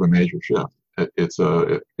 when you have a major shift, it's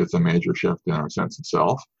a major shift in our sense of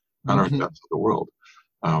self and our sense of the world,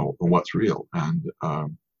 and what's real. And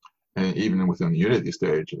even within the unity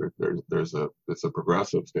stage, it's a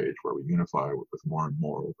progressive stage where we unify with more and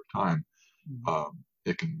more over time.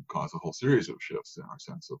 It can cause a whole series of shifts in our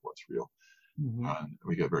sense of what's real, and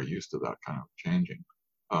we get very used to that kind of changing.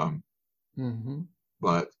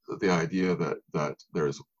 But the idea that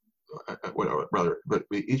there's but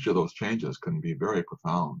each of those changes can be very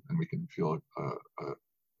profound, and we can feel a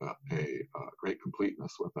great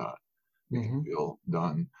completeness with that. We can feel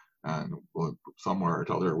done, and somewhere or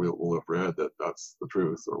other we'll have read that that's the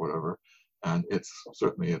truth or whatever, and it's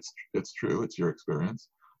certainly it's true. It's your experience.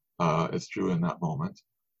 It's true in that moment.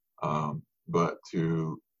 But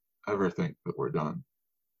to ever think that we're done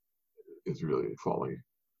is really folly.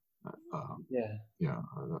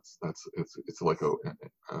 It's like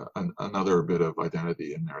another bit of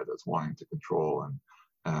identity in there that's wanting to control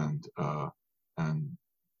and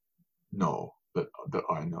know that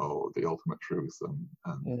I know the ultimate truth, and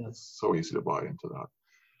it's so easy to buy into that.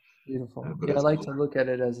 Beautiful. I like to look at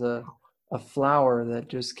it as a flower that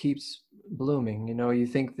just keeps blooming. You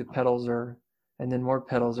think the petals are, and then more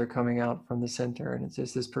petals are coming out from the center, and it's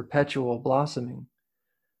just this perpetual blossoming.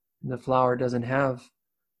 And the flower doesn't have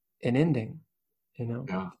an ending.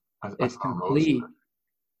 It's complete,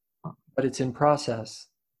 but it's in process.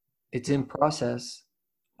 It's in process,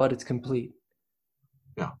 but it's complete.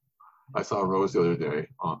 Yeah, I saw a rose the other day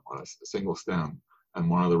on a single stem, and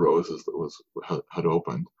one of the roses that had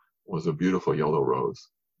opened was a beautiful yellow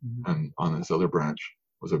rose, and on this other branch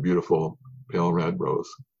was a beautiful pale red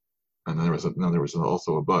rose, and then there was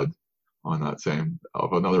also a bud on that same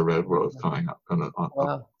of another red rose coming up on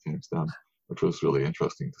the same stem, which was really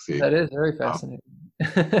interesting to see. That is very fascinating.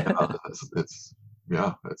 It's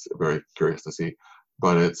very curious to see,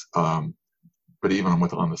 but but even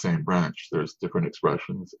on the same branch, there's different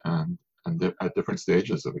expressions and at different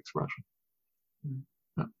stages of expression.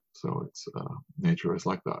 So it's nature is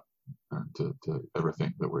like that, and to ever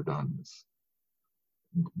think that we're done is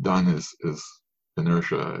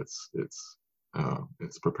inertia.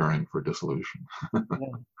 It's preparing for dissolution.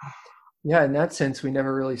 Yeah, in that sense, we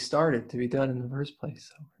never really started to be done in the first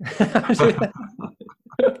place. So.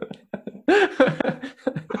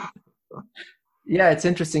 Yeah, it's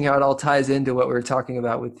interesting how it all ties into what we were talking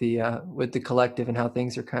about with the collective, and how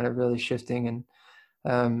things are kind of really shifting. And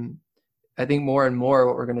I think more and more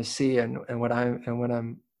what we're going to see, and what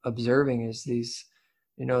I'm observing is these,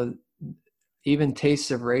 even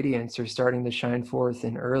tastes of radiance are starting to shine forth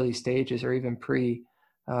in early stages, or even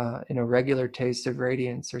regular tastes of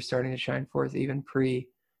radiance are starting to shine forth even pre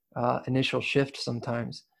initial shift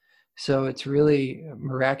sometimes. So it's really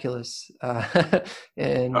miraculous.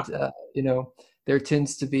 And there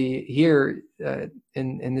tends to be here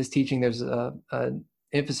in this teaching, there's an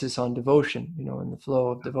emphasis on devotion, in the flow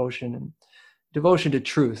of devotion, and devotion to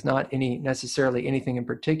truth, not necessarily anything in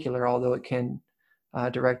particular, although it can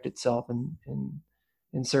direct itself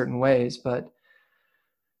in certain ways. But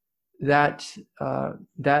that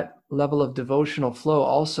level of devotional flow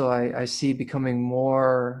also I see becoming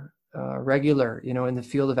more regular, in the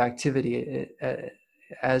field of activity,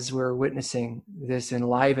 as we're witnessing this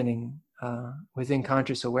enlivening within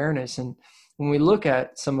conscious awareness. And when we look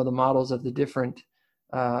at some of the models of the different,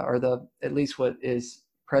 at least what is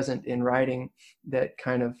present in writing that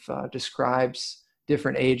kind of describes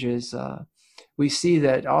different ages, we see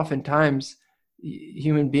that oftentimes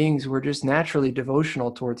human beings were just naturally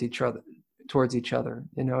devotional towards each other.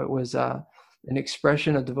 It was an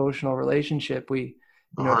expression of devotional relationship. The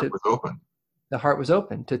heart was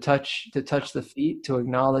open to touch the feet, to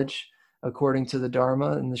acknowledge according to the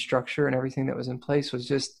Dharma and the structure and everything that was in place was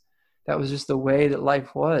just the way that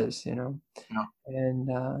life was, And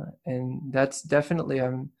that's definitely,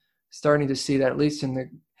 I'm starting to see that, at least in the,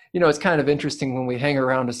 it's kind of interesting when we hang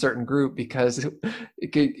around a certain group, because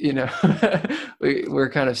it could, we're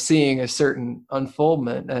kind of seeing a certain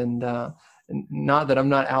unfoldment, and not that I'm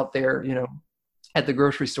not out there, at the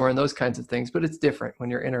grocery store and those kinds of things, but it's different when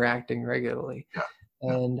you're interacting regularly.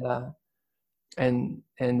 Yeah. And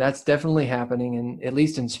that's definitely happening, and at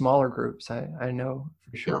least in smaller groups, I know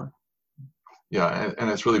for sure. Yeah, and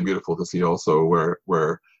it's really beautiful to see also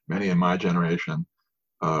where many in my generation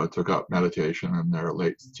took up meditation in their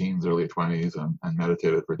late teens, early 20s, and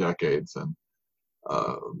meditated for decades, and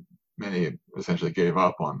many essentially gave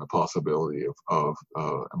up on the possibility of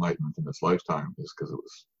enlightenment in this lifetime, just because it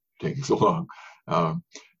was taking so long,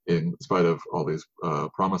 in spite of all these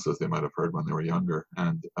promises they might have heard when they were younger,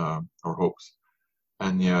 and or hopes.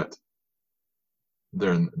 And yet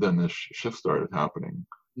then this shift started happening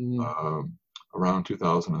around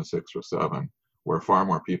 2006 or 7, where far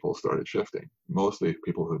more people started shifting. Mostly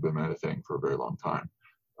people who've been meditating for a very long time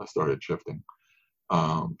started shifting.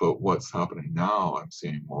 But what's happening now, I'm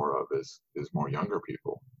seeing more of is more younger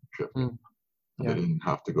people shifting. They didn't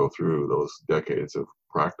have to go through those decades of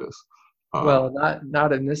practice. Well,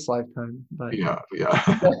 not in this lifetime, but yeah.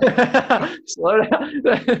 Slow down.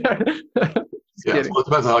 Yeah, so it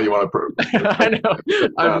depends on how you want to. I know.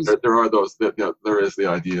 There are those. There is the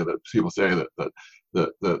idea that people say that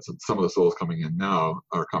some of the souls coming in now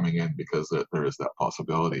are coming in because there is that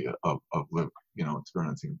possibility of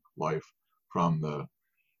experiencing life from the,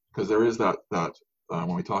 because there is that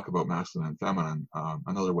when we talk about masculine and feminine,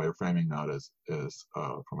 another way of framing that is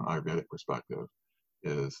from an Ayurvedic perspective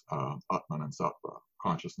is Atman and Sattva,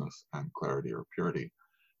 consciousness and clarity or purity,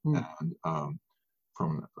 and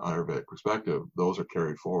from an Ayurvedic perspective, those are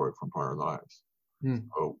carried forward from prior lives.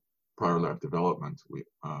 So prior life development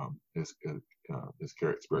is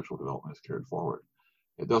carried, spiritual development is carried forward.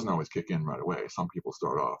 It doesn't always kick in right away. Some people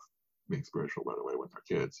start off being spiritual right away when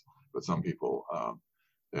they're kids, but some people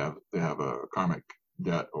they have a karmic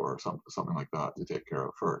debt or something like that to take care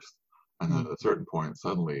of first, and then at a certain point,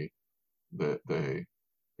 suddenly they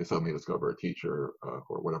suddenly discover a teacher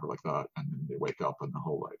or whatever like that, and then they wake up and the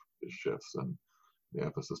whole life just shifts and the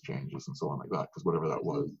emphasis changes and so on like that, because whatever that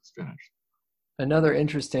was is finished. Another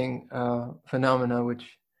interesting phenomena,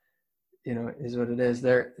 which is what it is.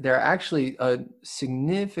 There are actually a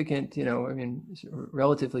significant,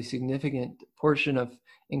 relatively significant portion of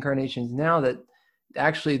incarnations now that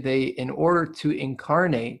actually they, in order to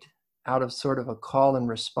incarnate out of sort of a call and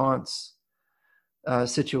response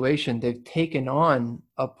situation, they've taken on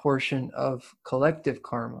a portion of collective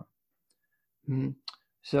karma.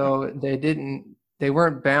 So they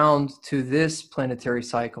weren't bound to this planetary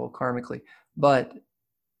cycle karmically, but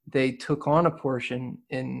they took on a portion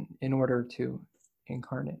in order to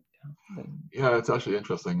incarnate. Yeah, it's actually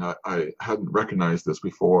interesting. I hadn't recognized this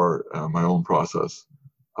before my own process.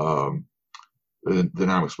 The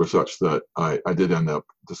dynamics were such that I did end up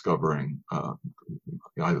discovering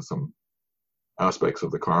either some aspects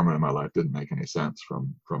of the karma in my life didn't make any sense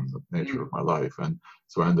from the nature of my life, and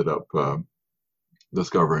so I ended up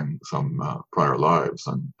discovering some prior lives,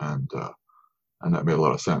 and that made a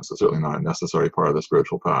lot of sense. It's certainly not a necessary part of the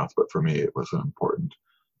spiritual path, but for me it was an important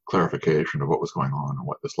clarification of what was going on and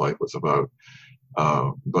what this life was about.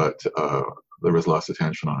 But there was less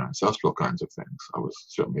attention on ancestral kinds of things. I was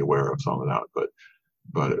certainly aware of some of that,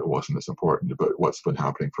 but it wasn't as important. But what's been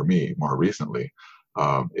happening for me more recently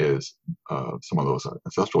is some of those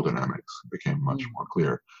ancestral dynamics became much more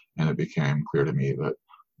clear, and it became clear to me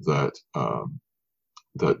that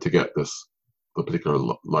to get the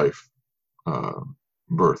particular life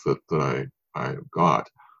birth that I got,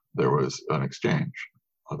 there was an exchange,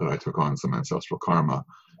 that I took on some ancestral karma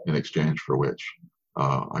in exchange for which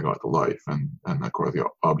I got the life, and of course the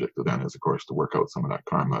object then is of course to work out some of that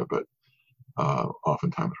karma, but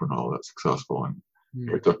oftentimes we're not all that successful, and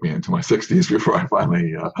it took me into my 60s before I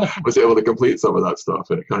finally was able to complete some of that stuff,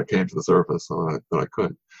 and it kind of came to the surface so that I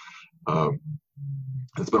could.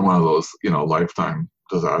 It's been one of those lifetime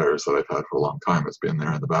desires that I've had for a long time. It's been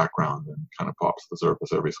there in the background and kind of pops to the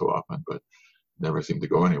surface every so often, but never seemed to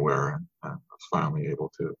go anywhere, and I was finally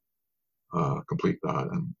able to complete that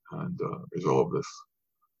and resolve this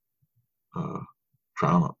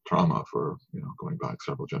trauma for going back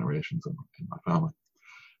several generations in my family.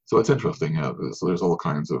 So it's interesting. There's all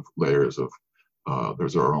kinds of layers of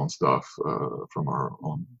there's our own stuff from our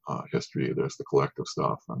own history. There's the collective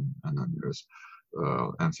stuff, and then there's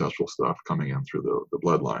ancestral stuff coming in through the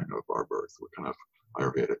bloodline of our birth. We're kind of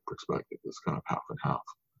Ayurvedic perspective is kind of half and half.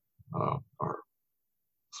 Our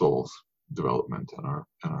soul's development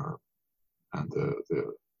and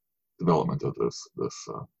the development of the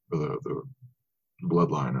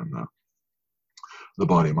bloodline and the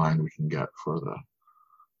body mind we can get for the,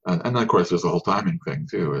 and of course there's the whole timing thing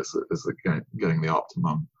too, is getting the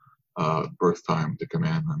optimum birth time to come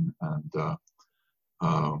in, and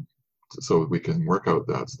so we can work out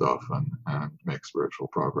that stuff and make spiritual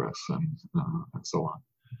progress and so on.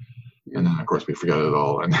 And then of course we forget it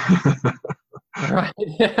all and, Right.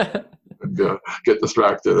 and get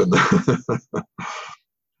distracted and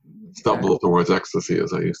stumble towards ecstasy,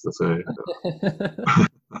 as I used to say.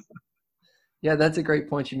 Yeah, that's a great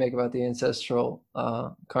point you make about the ancestral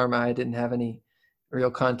karma. I didn't have any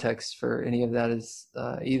real context for any of that as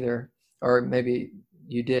either, or maybe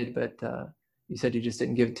you did, but you said you just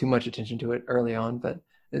didn't give too much attention to it early on. But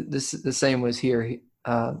the same was here.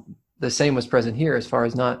 The same was present here as far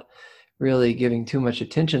as not really giving too much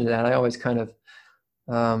attention to that. I always kind of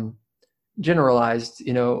generalized,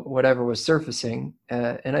 whatever was surfacing,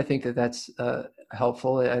 and I think that that's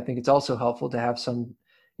helpful. I think it's also helpful to have some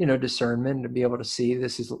discernment, to be able to see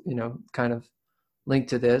this is, kind of linked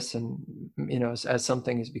to this, and, as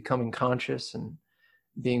something is becoming conscious and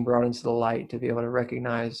being brought into the light, to be able to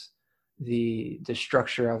recognize the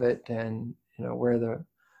structure of it, and, where the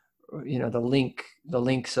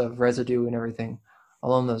links of residue and everything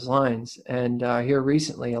along those lines. And here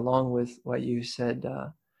recently, along with what you said,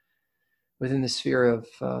 within the sphere of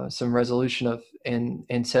some resolution of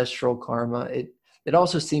ancestral karma, it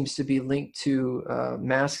also seems to be linked to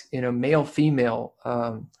male-female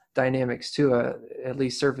dynamics too. At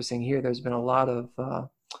least surfacing here, there's been a lot of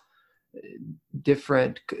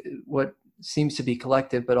different, what seems to be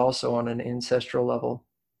collective, but also on an ancestral level.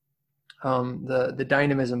 The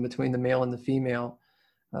dynamism between the male and the female.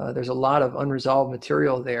 There's a lot of unresolved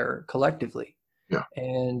material there collectively. Yeah.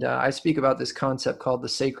 And I speak about this concept called the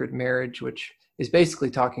sacred marriage, which is basically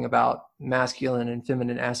talking about masculine and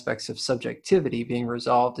feminine aspects of subjectivity being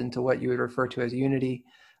resolved into what you would refer to as unity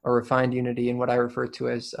or refined unity, and what I refer to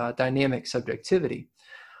as dynamic subjectivity.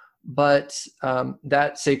 But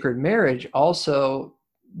that sacred marriage also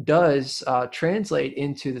does translate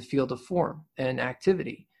into the field of form and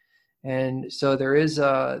activity. And so there is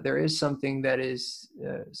something that is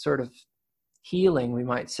sort of healing, we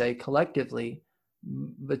might say, collectively,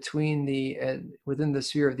 between within the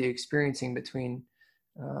sphere of the experiencing between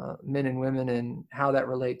men and women, and how that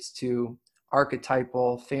relates to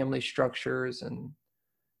archetypal family structures, and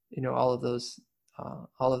all of those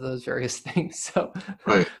various things. So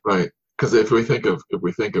right. Because if we think of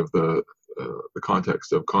the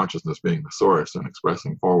context of consciousness being the source and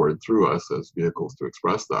expressing forward through us as vehicles to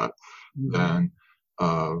express that, then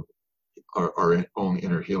our own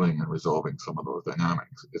inner healing and resolving some of those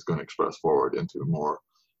dynamics is going to express forward into more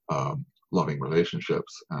loving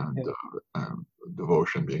relationships, and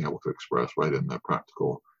devotion being able to express right in the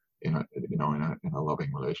practical, in a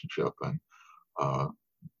loving relationship, and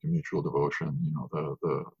mutual devotion.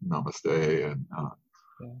 The namaste, and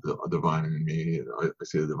the divine in me. I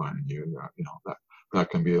see the divine in you. That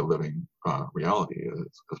can be a living reality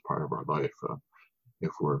as part of our life,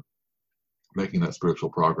 if we're making that spiritual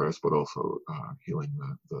progress, but also healing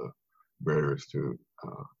the barriers to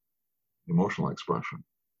emotional expression,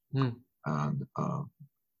 and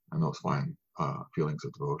those fine feelings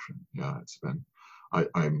of devotion. Yeah, it's been. I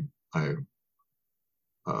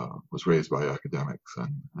was raised by academics,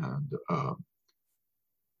 and a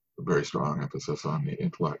very strong emphasis on the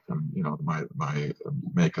intellect, and my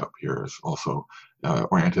makeup here is also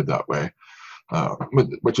oriented that way.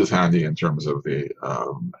 Which is handy in terms of the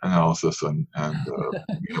analysis and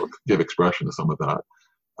give expression to some of that.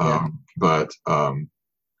 But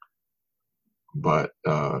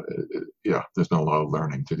there's not a lot of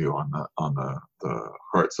learning to do on the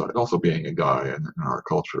heart side. Also, being a guy in our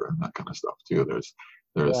culture and that kind of stuff too. There's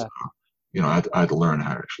I had to learn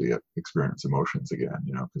how to actually experience emotions again.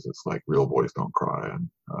 Because it's like real boys don't cry, and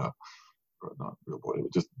or not real boys,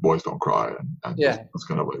 just boys don't cry, and it's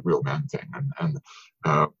kind of like real man thing, and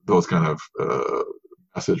those kind of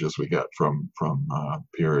messages we get from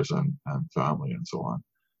peers and family and so on,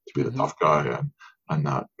 to be the tough guy and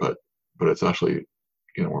that, but it's actually,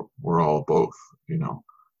 we're all both,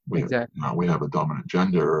 we have a dominant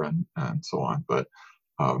gender and so on, but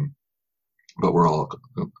we're all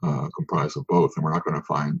comprised of both, and we're not going to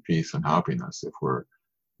find peace and happiness if we're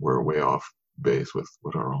way off base with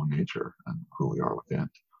our own nature and who we are within.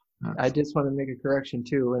 I just want to make a correction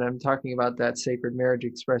too. When I'm talking about that sacred marriage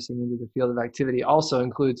expressing into the field of activity, also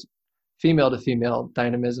includes female to female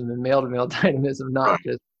dynamism and male to male dynamism, not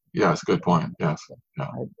just. Yes, good point. Yes.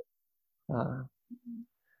 Yeah.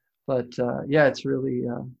 It's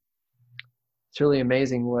really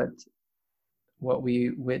amazing what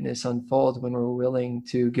we witness unfold when we're willing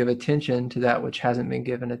to give attention to that which hasn't been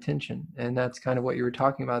given attention. And that's kind of what you were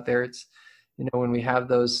talking about there. It's, when we have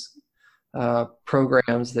those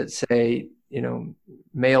programs that say,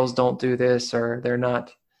 males don't do this, or they're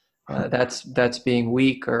not, that's being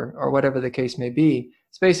weak, or whatever the case may be.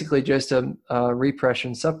 It's basically just a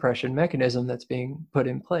repression, suppression mechanism that's being put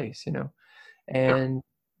in place, and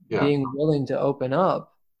being willing to open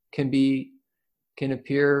up can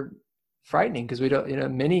appear frightening, because we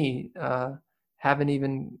don't, many haven't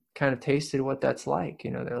even kind of tasted what that's like.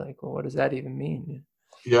 They're like, well, what does that even mean?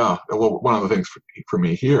 Yeah, well, one of the things for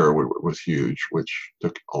me here was huge, which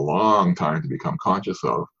took a long time to become conscious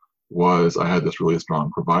of, was I had this really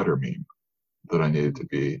strong provider meme that I needed to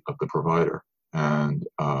be the provider, and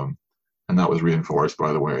that was reinforced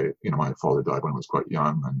by the way, my father died when I was quite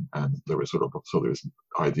young, and there was there's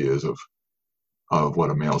ideas of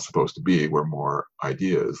what a male is supposed to be were more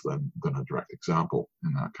ideas than a direct example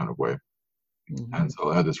in that kind of way. Mm-hmm. And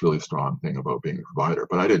so I had this really strong thing about being a provider,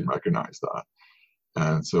 but I didn't recognize that.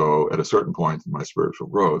 And so at a certain point in my spiritual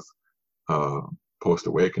growth,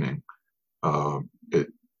 post-awakening, it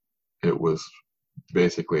was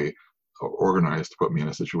basically organized to put me in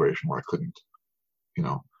a situation where I couldn't,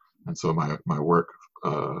 and so my work,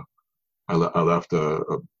 I left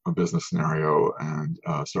a business scenario and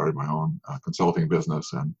started my own consulting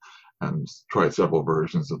business, and tried several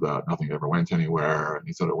versions of that. Nothing ever went anywhere. And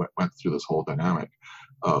he sort of went through this whole dynamic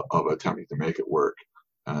of attempting to make it work,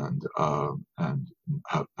 and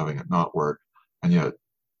having it not work. And yet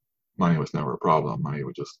money was never a problem. Money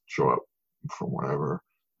would just show up from whatever.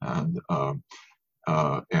 But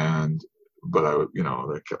I would,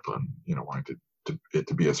 I kept on, wanting it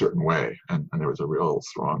to be a certain way, and there was a real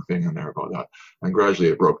strong thing in there about that. And gradually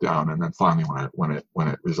it broke down, and then finally when it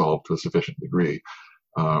resolved to a sufficient degree,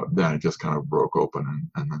 then it just kind of broke open,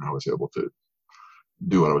 and then I was able to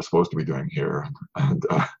do what I was supposed to be doing here, and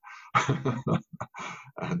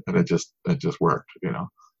and it just worked,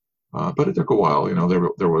 but it took a while.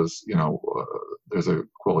 There was, there's a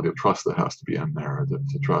quality of trust that has to be in there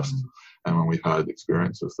to trust. And when we've had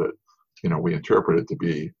experiences that, we interpreted to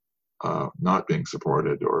be not being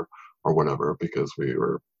supported or whatever, because we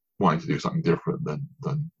were wanting to do something different than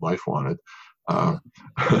life wanted, or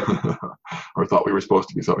thought we were supposed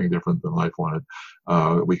to be something different than life wanted,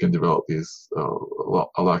 we can develop these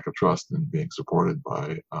a lack of trust in being supported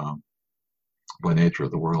by nature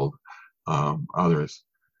of the world, others.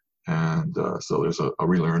 And so there's a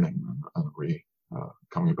relearning and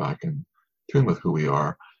coming back in tune with who we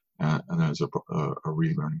are, and there's a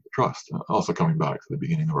relearning to trust. Also coming back to the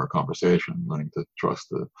beginning of our conversation, learning to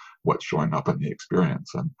trust what's showing up in the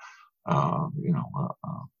experience, and on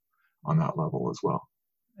that level as well.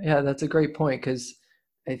 Yeah, that's a great point, because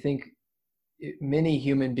I think many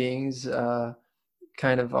human beings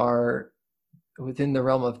kind of are within the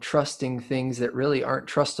realm of trusting things that really aren't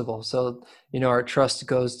trustable. So, our trust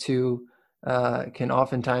can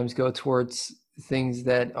oftentimes go towards things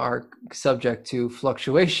that are subject to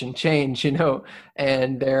fluctuation, change,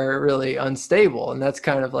 and they're really unstable. And that's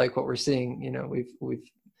kind of like what we're seeing, we've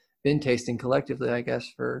been tasting collectively, I guess,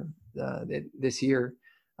 for this year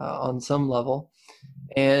on some level.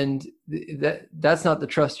 And that's not the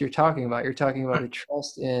trust you're talking about. You're talking about a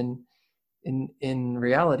trust in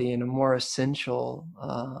reality, in a more essential,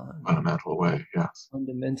 fundamental way, yes.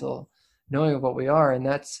 Fundamental knowing of what we are. And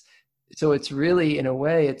so it's really, in a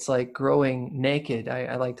way, it's like growing naked.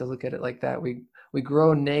 I like to look at it like that. We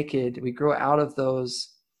grow naked. We grow out of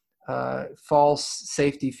those false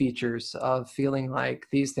safety features of feeling like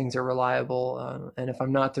these things are reliable, and if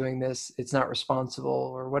I'm not doing this, it's not responsible,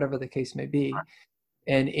 or whatever the case may be,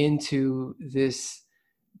 and into this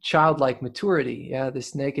childlike maturity,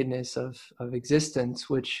 this nakedness of existence,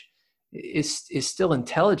 which is still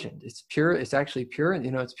intelligent. It's pure. It's actually pure.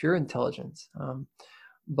 It's pure intelligence.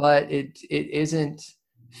 But it isn't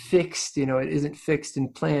fixed. It isn't fixed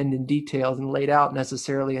and planned and detailed and laid out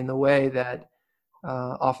necessarily in the way that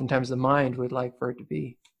oftentimes the mind would like for it to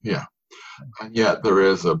be. Yeah, and yet there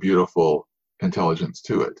is a beautiful intelligence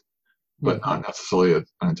to it, but not necessarily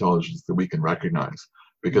an intelligence that we can recognize,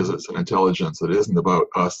 because it's an intelligence that isn't about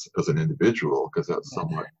us as an individual, because that's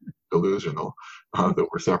somewhat delusional, that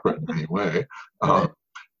we're separate in any way,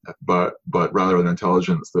 but rather an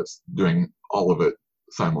intelligence that's doing all of it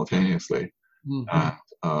simultaneously,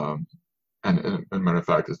 and matter of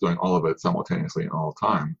fact, is doing all of it simultaneously in all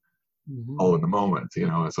time, all in the moment,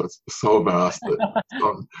 so it's so vast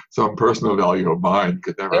that some personal value of mine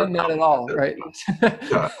could never. And not at all, right?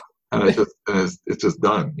 Yeah. And it's just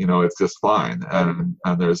done, it's just fine. And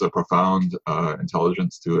there's a profound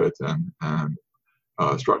intelligence to it, and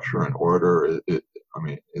structure and order, I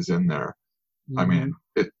mean, is in there. I Mm-hmm. mean,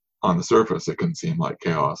 on the surface, it can seem like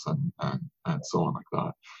chaos and so on like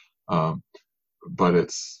that. But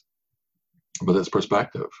it's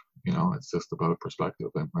perspective. It's just about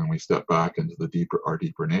perspective. And when we step back into our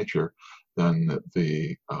deeper nature, then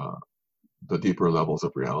the deeper levels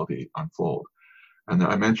of reality unfold. And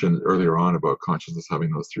I mentioned earlier on about consciousness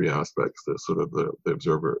having those three aspects: the sort of the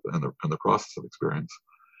observer and the process of experience.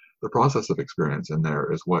 The process of experience in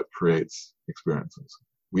there is what creates experiences.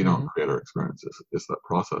 We don't create our experiences. It's that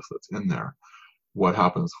process that's in there. What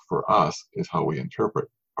happens for us is how we interpret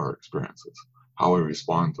our experiences, how we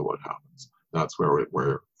respond to what happens. That's where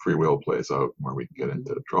free will plays out, where we get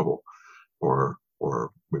into trouble, or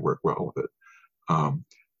we work well with it.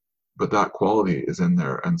 But that quality is in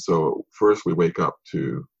there, and so first we wake up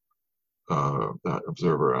to that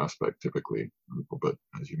observer aspect typically. But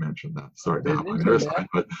as you mentioned, that starting to happen on the other side.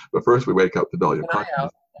 But first we wake up to Dahlia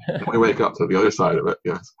consciousness, then we wake up to the other side of it,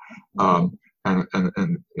 yes, and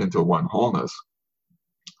into one wholeness.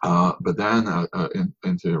 But then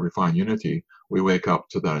into refined unity, we wake up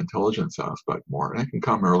to that intelligence aspect more, and it can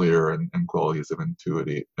come earlier in qualities of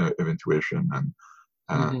intuition and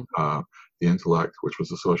the intellect, which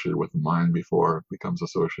was associated with the mind before, becomes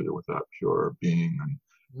associated with that pure being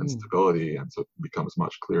and stability, and so it becomes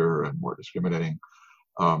much clearer and more discriminating.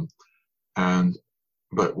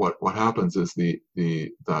 But what happens is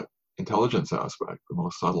that intelligence aspect, the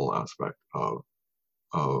most subtle aspect of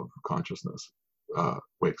consciousness,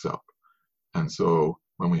 wakes up. And so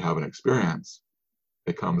when we have an experience,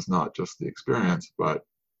 it comes not just the experience, but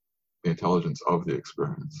the intelligence of the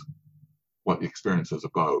experience, what the experience is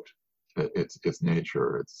about, its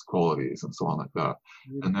nature, its qualities, and so on like that.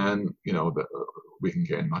 And then we can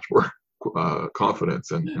gain much more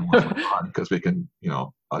confidence in what's going on, because we can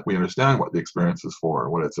we understand what the experience is for,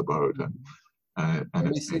 what it's about, and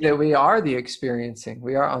we see that we are the experiencing.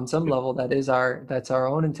 We are, on some level, that's our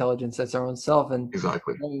own intelligence, that's our own self. And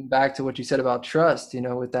exactly, going back to what you said about trust,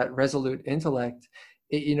 with that resolute intellect,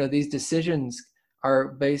 these decisions are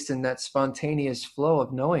based in that spontaneous flow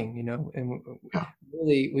of knowing, and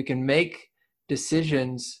really we can make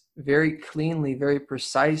decisions very cleanly, very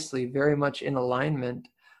precisely, very much in alignment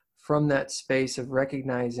from that space of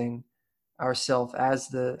recognizing ourself as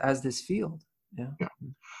this field.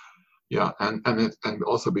 Yeah, and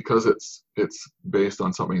also because it's based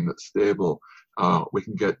on something that's stable, we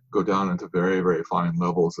can go down into very, very fine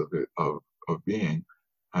levels of being,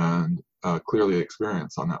 and clearly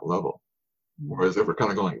experience on that level. Whereas if we're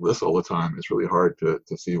kind of going like this all the time, it's really hard to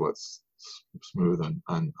see what's smooth and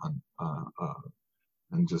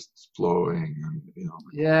just flowing,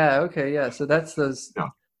 and So that's those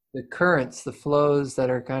the currents, the flows that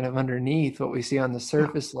are kind of underneath what we see on the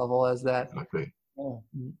surface level as that. Exactly.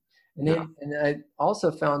 And I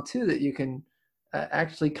also found too that you can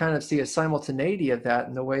actually kind of see a simultaneity of that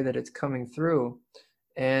in the way that it's coming through,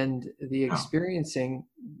 and the experiencing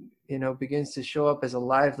begins to show up as a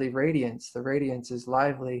lively radiance. The radiance is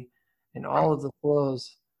lively, and all of the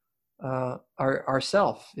flows are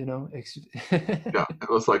self. It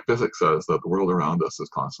was like physics says that the world around us is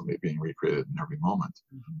constantly being recreated in every moment,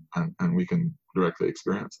 and we can directly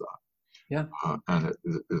experience that. And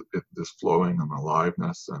it is flowing and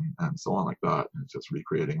aliveness and so on like that, and it's just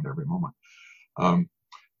recreating it every moment.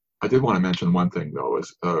 I did want to mention one thing though,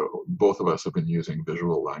 is both of us have been using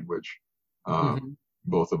visual language.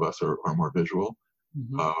 Both of us are more visual,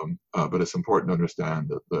 but it's important to understand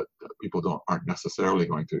that people aren't necessarily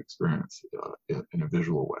going to experience in a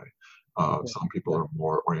visual way. Some people are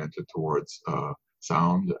more oriented towards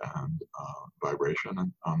sound and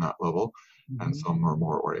vibration on that level, and some are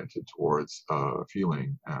more oriented towards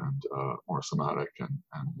feeling and more somatic and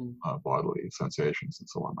bodily sensations and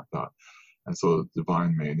so on like that. And so the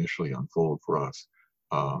divine may initially unfold for us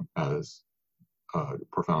as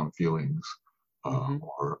profound feelings,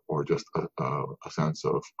 or just a sense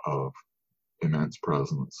of immense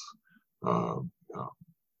presence, and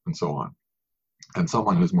so on. And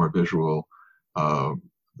someone who's more visual,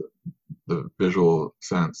 the visual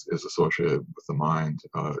sense is associated with the mind,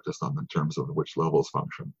 just in terms of which levels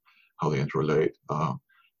function, how they interrelate.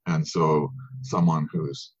 And so someone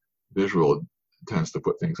who's visual tends to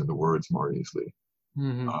put things into words more easily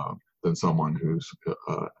than someone who's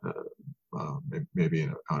maybe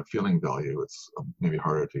on a feeling value. It's maybe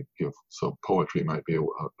harder to give. So poetry might be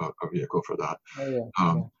a vehicle for that,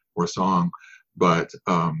 or song, but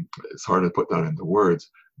it's hard to put that into words.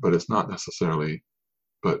 But it's not necessarily.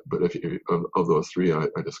 But if you, of those three I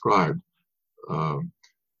described,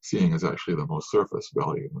 seeing is actually the most surface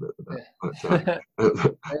value of it. Yeah.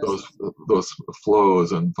 But Yes. those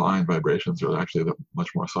flows and fine vibrations are actually much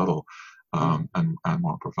more subtle, and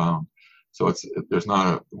more profound. So there's not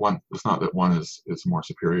a one. It's not that one is more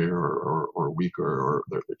superior or weaker, or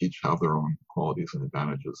they each have their own qualities and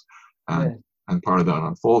advantages. Yeah. And part of that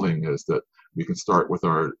unfolding is that we can start with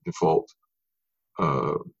our default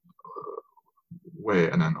uh, way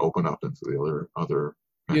and then open up into the other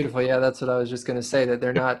Beautiful. Yeah, that's what I was just going to say, that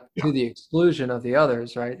they're yeah, not yeah, to the exclusion of the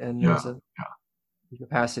others, right? And yeah, there's a yeah, the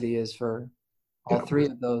capacity is for all yeah, three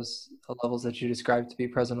of those levels that you described to be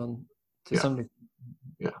present on to yeah, some degree.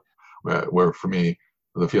 yeah. Where for me,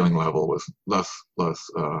 the feeling level was less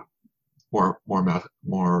more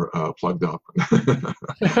plugged up.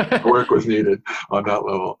 Work was needed on that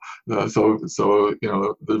level. So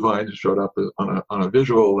the divine showed up on a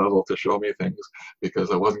visual level to show me things, because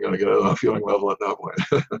I wasn't going to get it on a feeling level at that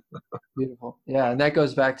point. Beautiful. Yeah, and that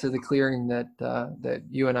goes back to the clearing that that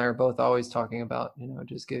you and I are both always talking about.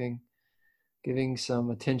 Just giving some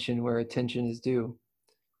attention where attention is due,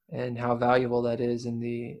 and how valuable that is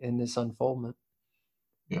in this unfoldment.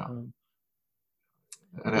 Yeah, Um,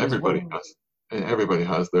 and there's everybody one. has and everybody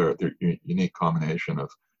has their unique combination of.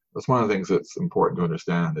 That's one of the things that's important to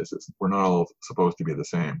understand, is we're not all supposed to be the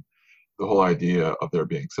same. The whole idea of there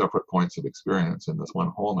being separate points of experience in this one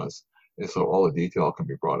wholeness is so all the detail can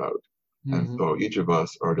be brought out. And Hmm. so each of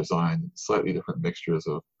us are designed slightly different mixtures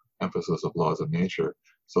of emphasis of laws of nature,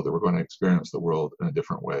 so that we're going to experience the world in a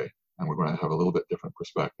different way. And we're going to have a little bit different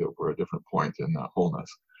perspective. We're a different point in that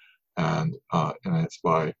wholeness. And it's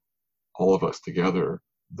by all of us together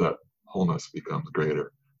that wholeness becomes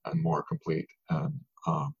greater and more complete. And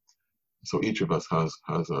so each of us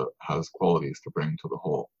has qualities to bring to the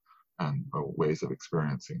whole, and ways of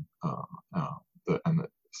experiencing.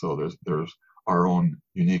 So there's our own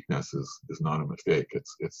uniqueness is not a mistake.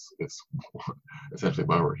 It's essentially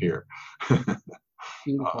why we're here. uh,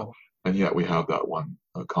 Beautiful. and yet we have that one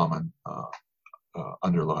common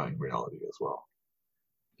underlying reality as well.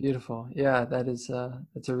 Beautiful. Yeah, that's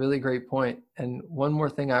a really great point. And one more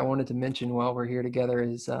thing I wanted to mention while we're here together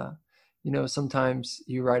is, sometimes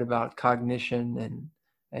you write about cognition, and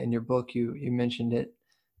in your book you mentioned it,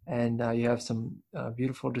 and you have some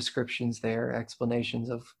beautiful descriptions there, explanations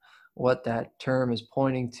of what that term is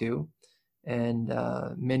pointing to. And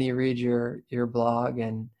many read your blog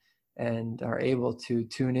and are able to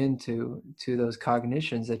tune into those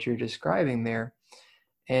cognitions that you're describing there.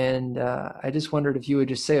 And I just wondered if you would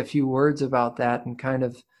just say a few words about that, and kind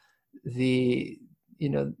of the, you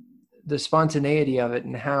know, the spontaneity of it,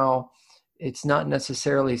 and how it's not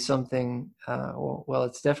necessarily something, well,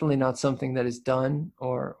 it's definitely not something that is done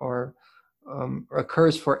or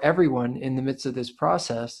occurs for everyone in the midst of this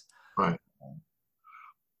process. Right.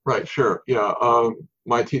 Right. Sure. Yeah.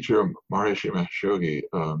 My teacher, Maharishi Mahesh Yogi,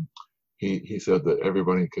 he said that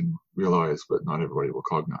everybody can realize, but not everybody will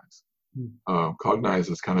cognize. Mm. Cognize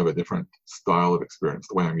is kind of a different style of experience,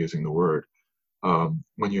 the way I'm using the word.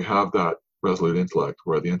 When you have that resolute intellect,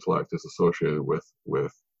 where the intellect is associated with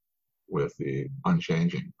the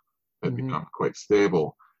unchanging, it Mm-hmm. becomes quite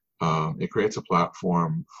stable. It creates a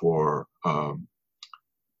platform for uh,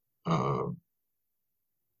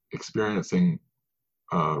 experiencing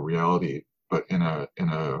reality, but in a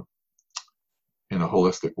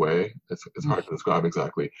holistic way. It's hard to describe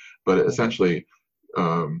exactly, but essentially,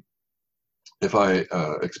 um, if I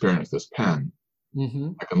experience this pen, Mm-hmm.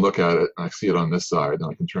 I can look at it and I see it on this side,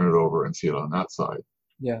 and I can turn it over and see it on that side.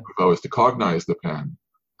 Yeah. If I was to cognize the pen,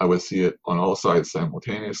 I would see it on all sides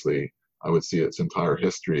simultaneously. I would see its entire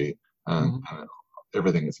history, Mm-hmm. and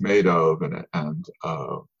everything it's made of, and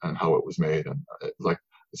how it was made, and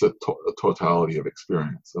it's a totality of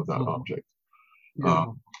experience of that Mm-hmm. object. Uh,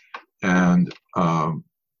 Beautiful. and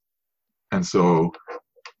and so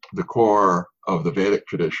the core of the Vedic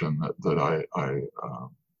tradition that I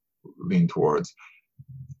lean towards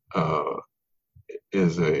uh,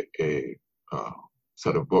 is a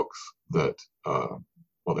set of books that,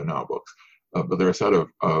 well, they're not books, but they're a set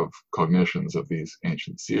of cognitions of these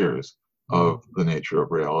ancient seers Mm-hmm. of the nature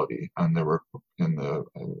of reality. And there were, in the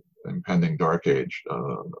impending Dark Age,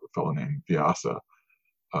 a fellow named Vyasa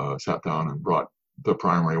sat down and brought the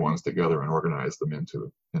primary ones together and organized them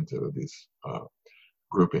into these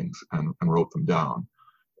groupings, and wrote them down,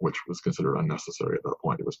 which was considered unnecessary at that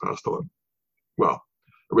point. It was passed on. Well,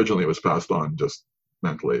 originally it was passed on just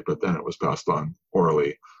mentally, but then it was passed on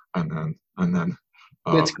orally, and then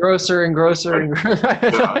It's grosser and grosser Right. and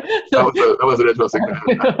Yeah, that was an interesting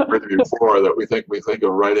thing I heard before, that we think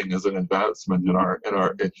of writing as an advancement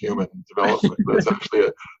in human development, but it's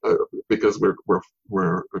actually because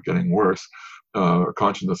we're getting worse. Our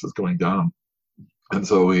consciousness is going down, and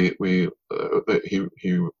so he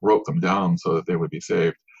wrote them down so that they would be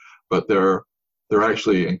saved, but they're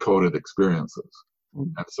actually encoded experiences.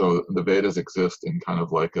 And so the Vedas exist in kind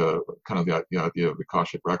of like the idea of the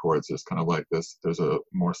Akashic records is kind of like this. There's a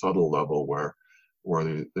more subtle level where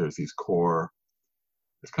there's these core.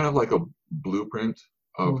 It's kind of like a blueprint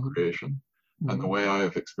of creation. And the way I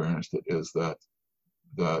have experienced it is that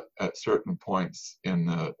at certain points in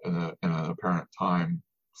an apparent time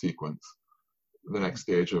sequence, the next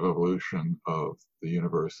stage of evolution of the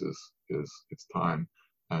universe is its time.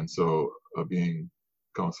 And so a being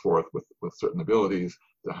comes forth with certain abilities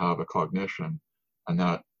to have a cognition, and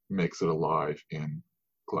that makes it alive in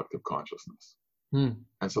collective consciousness. And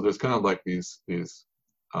so there's kind of like these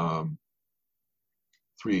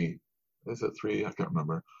three, is it three? I can't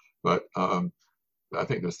remember, but I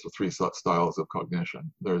think there's three styles of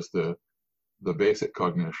cognition. There's the basic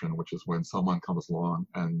cognition, which is when someone comes along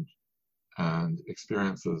and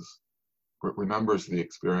remembers the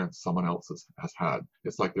experience someone else has had.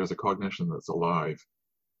 It's like there's a cognition that's alive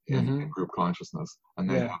in group consciousness, and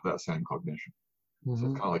they have that same cognition. So it's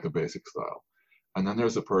kind of like a basic style. And then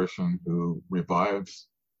there's a person who revives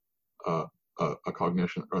a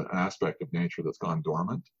cognition or an aspect of nature that's gone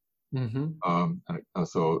dormant.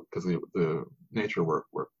 So because the nature work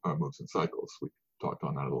moves in cycles, we talked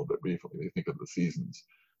on that a little bit briefly. You think of the seasons,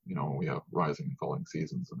 we have rising and falling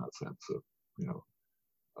seasons in that sense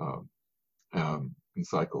of in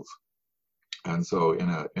cycles. And so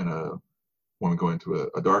when we go into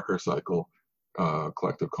a darker cycle,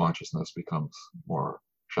 collective consciousness becomes more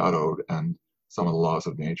shadowed, and some of the laws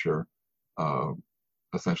of nature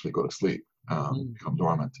essentially go to sleep, become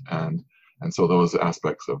dormant, and so those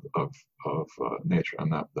aspects of nature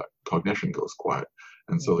and that cognition goes quiet.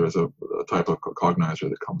 And so there's a type of cognizer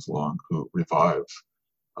that comes along who revives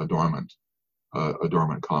a dormant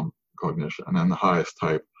cognition. And then the highest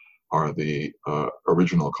type are the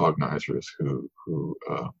original cognizers who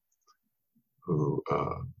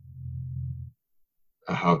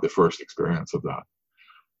have the first experience of that.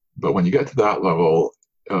 But when you get to that level,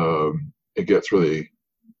 it gets really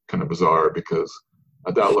kind of bizarre, because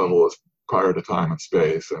at that level is prior to time and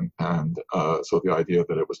space, and so the idea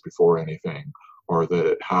that it was before anything, or that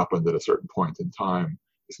it happened at a certain point in time,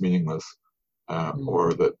 is meaningless,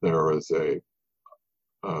 or that there was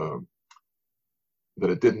that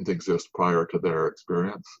it didn't exist prior to their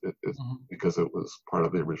experience, because it was part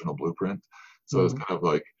of the original blueprint. So it's kind of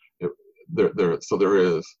like there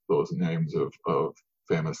is those names of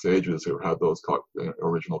famous sages who had those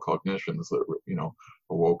original cognitions that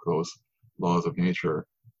awoke those laws of nature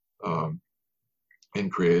in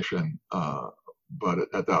creation, but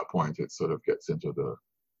at that point it sort of gets into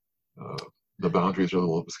the boundaries are a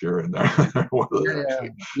little obscure in there.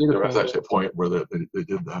 There was actually a point where they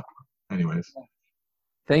did that. Anyways.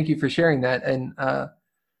 Thank you for sharing that. And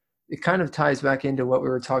it kind of ties back into what we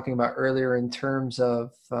were talking about earlier in terms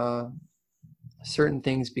of certain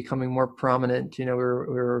things becoming more prominent. We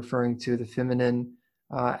were referring to the feminine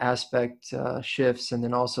aspect shifts, and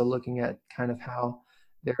then also looking at kind of how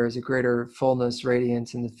there is a greater fullness,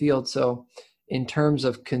 radiance in the field. So in terms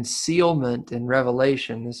of concealment and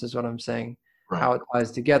revelation, this is what I'm saying, how it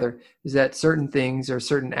ties together, is that certain things or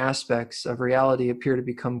certain aspects of reality appear to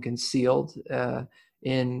become concealed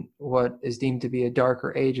in what is deemed to be a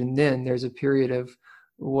darker age. And then there's a period of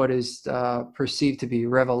what is perceived to be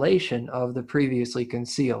revelation of the previously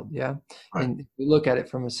concealed. Yeah. Right. And we look at it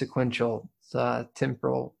from a sequential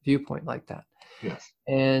temporal viewpoint like that. Yes.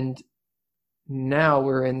 And now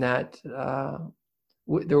we're in that,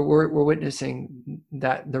 we're witnessing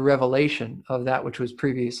that the revelation of that which was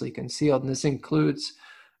previously concealed. And this includes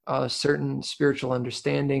certain spiritual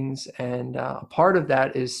understandings. And a part of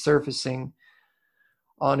that is surfacing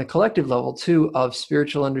on a collective level too, of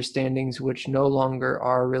spiritual understandings which no longer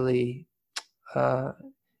are really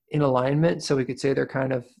in alignment. So we could say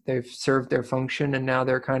they've served their function, and now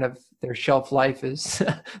their shelf life is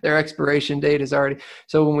their expiration date is already.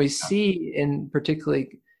 So when we see, in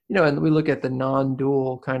particularly, and we look at the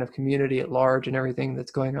non-dual kind of community at large and everything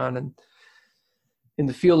that's going on in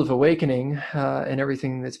the field of awakening and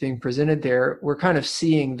everything that's being presented there, we're kind of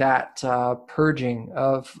seeing that purging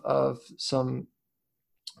of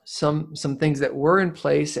some things that were in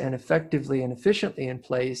place and effectively and efficiently in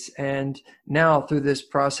place, and now through this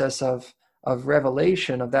process of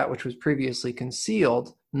revelation of that which was previously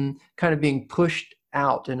concealed, kind of being pushed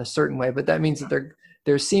out in a certain way. But that means that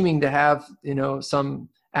they're seeming to have, some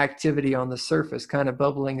activity on the surface, kind of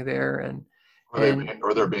bubbling there,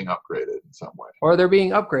 or they're being upgraded in some way. Or they're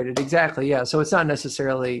being upgraded, exactly. Yeah. So it's not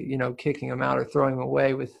necessarily, kicking them out or throwing them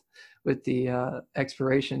away with the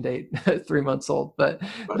expiration date 3 months old, but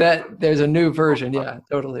that there's a new version. Yeah,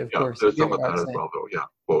 totally. Of course. There's some of that as well, though. Yeah,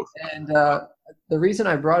 both. And the reason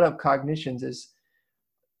I brought up cognitions is,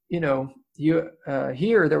 you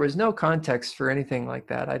here there was no context for anything like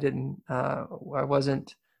that. I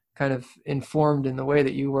wasn't kind of informed in the way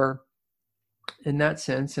that you were in that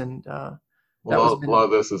sense, and well, a lot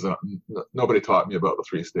of this is nobody taught me about the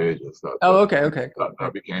 3 stages. Okay.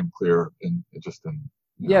 That became clear in.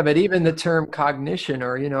 Yeah, but even the term cognition,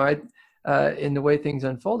 or in the way things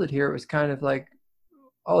unfolded here, it was kind of like,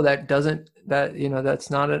 oh, that's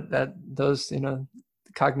not it. That those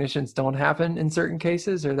cognitions don't happen in certain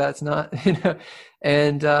cases, or that's not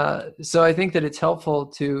and so I think that it's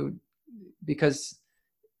helpful because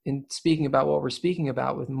in speaking about what we're speaking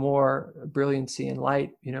about with more brilliancy and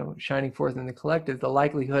light, shining forth in the collective, the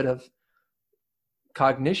likelihood of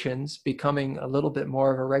cognitions becoming a little bit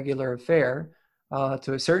more of a regular affair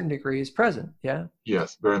to a certain degree is present. Yeah.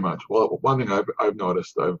 Yes, very much. Well, one thing I've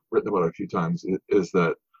noticed, I've written about it a few times, is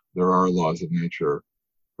that there are laws of nature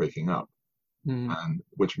waking up, and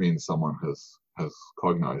which means someone has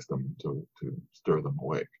cognized them to stir them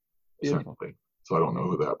awake, essentially. So I don't know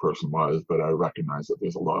who that person was, but I recognize that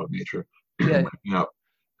there's a law of nature waking up.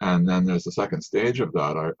 And then there's the second stage of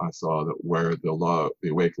that. I saw that where the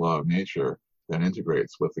awake law of nature then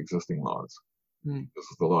integrates with existing laws.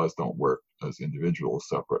 Because the laws don't work as individuals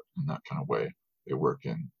separate in that kind of way. They work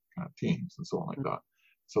in kind of teams and so on like that.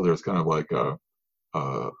 So there's kind of like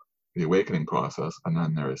the awakening process, and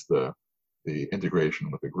then there's the integration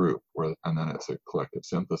with the group, and then it's a collective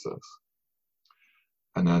synthesis.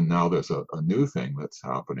 And then now there's a new thing that's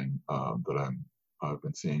happening that I've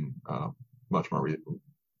been seeing much more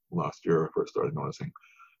last year. I first started noticing,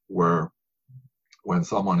 where when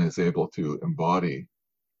someone is able to embody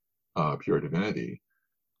pure divinity,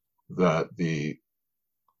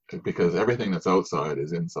 because everything that's outside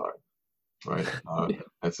is inside, right?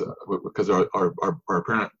 It's because our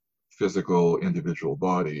apparent physical individual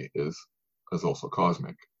body is also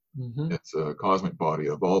cosmic. It's a cosmic body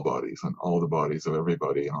of all bodies, and all the bodies of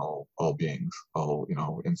everybody, and all beings,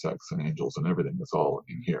 all insects and angels and everything. It's all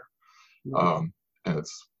in here, and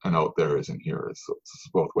out there is in here. It's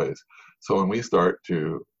both ways. So when we start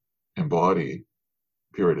to embody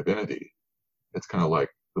pure divinity, it's kind of like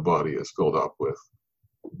the body is filled up with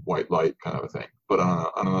white light, kind of a thing. But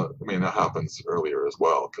that happens earlier as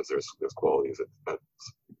well, because there's qualities at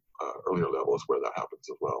earlier levels where that happens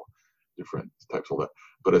as well, different types of that.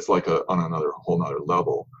 But it's like on another whole nother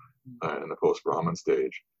level in the post-Brahman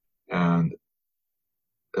stage, and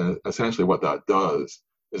essentially what that does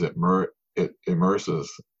is it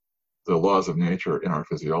immerses the laws of nature in our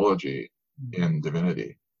physiology in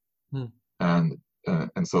divinity, and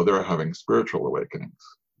so they're having spiritual awakenings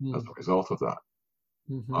as a result of that.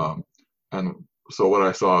 And so what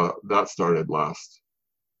I saw, that started last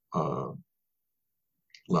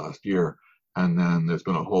year, and then there's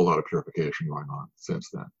been a whole lot of purification going on since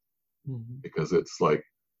then, because it's like,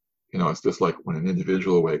 it's just like when an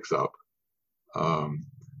individual wakes up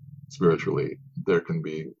spiritually, there can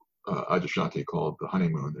be Ajashanti called the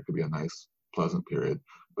honeymoon. There could be a nice pleasant period,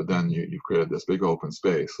 but then you've created this big open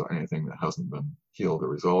space, so anything that hasn't been healed or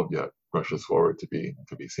resolved yet rushes forward to be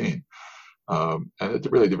seen. And it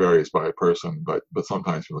really varies by person, but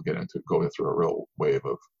sometimes people go through a real wave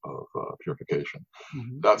of purification.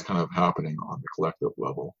 That's kind of happening on the collective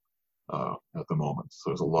level at the moment. So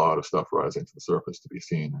there's a lot of stuff rising to the surface to be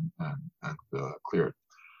seen and cleared.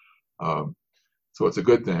 So it's a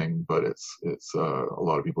good thing, but it's a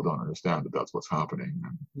lot of people don't understand that that's what's happening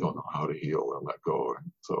and don't know how to heal or let go,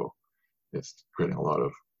 and so it's creating a lot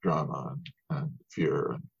of drama and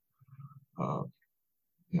fear and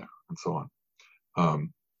and so on.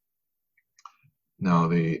 Now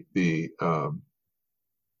the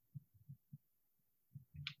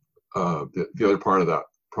other part of that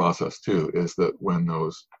process too is that when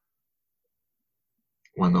those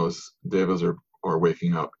devas are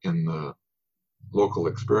waking up in the local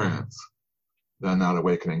experience, then that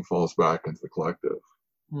awakening falls back into the collective,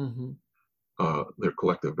 their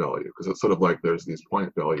collective value, because it's sort of like there's these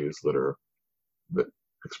point values that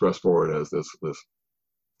express forward as this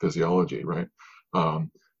physiology, right?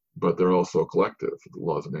 But they're also collective. The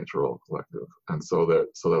laws of nature are all collective, and so that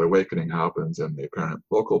awakening happens in the apparent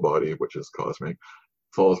local body, which is cosmic,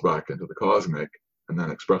 falls back into the cosmic, and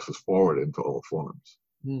then expresses forward into all forms.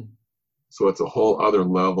 So it's a whole other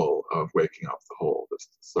level of waking up the whole that's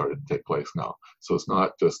started to take place now. So it's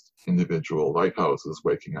not just individual lighthouses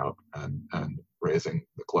waking up and raising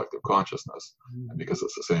the collective consciousness. And because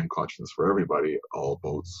it's the same consciousness for everybody, all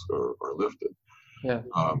boats are lifted. Yeah.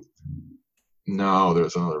 Now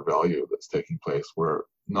there's another value that's taking place where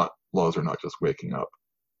not laws are not just waking up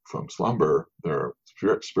from slumber, they're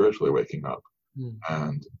spiritually waking up.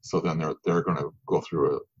 And so then they're going to go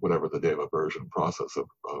through whatever the deva version process of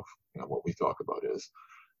what we talk about is,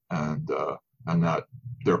 and that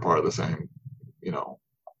they're part of the same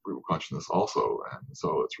group of consciousness also, and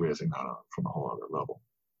so it's raising that up from a whole other level.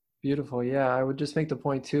 Beautiful. Yeah, I would just make the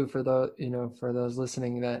point too for for those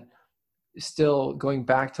listening, that still going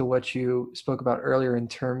back to what you spoke about earlier in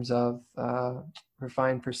terms of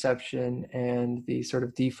refined perception and the sort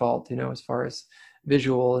of default, as far as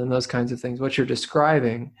visual and those kinds of things, what you're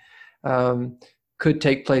describing could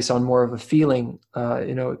take place on more of a feeling,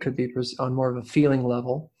 it could be on more of a feeling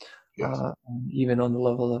level, yes. Even on the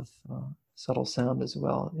level of subtle sound as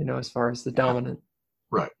well, as far as the dominant.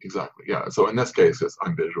 Right, exactly. Yeah. So in this case,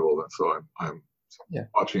 I'm visual, and so I'm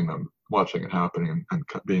watching it happening, and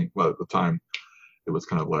being, well, at the time, it was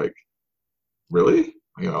kind of like, really,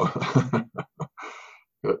 because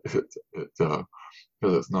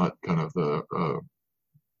it's not kind of the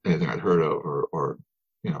anything I'd heard of, or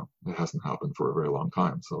it hasn't happened for a very long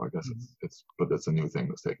time. So I guess but it's a new thing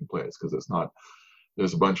that's taking place, because it's not.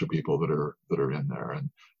 There's a bunch of people that are in there, and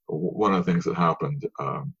one of the things that happened.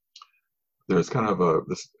 There's kind of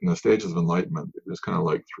in the stages of enlightenment. There's kind of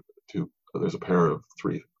like there's a pair of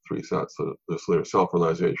three sets. So there's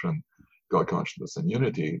self-realization, God consciousness, and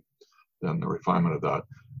unity. Then the refinement of that,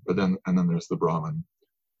 and then there's the Brahman,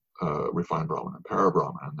 refined Brahman and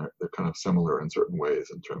para-Brahman, and they're kind of similar in certain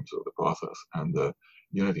ways in terms of the process. And the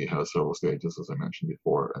unity has several stages, as I mentioned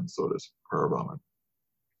before, and so does para-Brahman.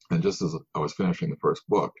 And just as I was finishing the first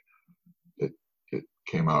book, it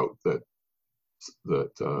came out that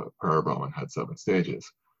para-Brahman had 7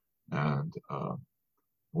 stages, and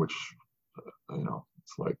which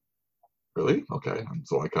it's like, really? Okay. And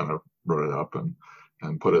so I kind of wrote it up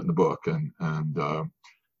and put it in the book, and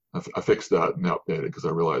I fixed that and updated, because I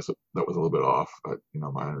realized that was a little bit off.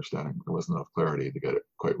 My understanding, there wasn't enough clarity to get it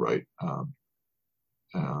quite right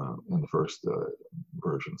in the first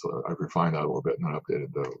version. So I've refined that a little bit, and then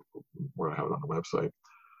updated where I have it on the website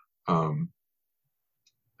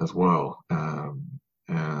as well.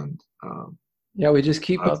 Yeah, we just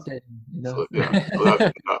keep updating. So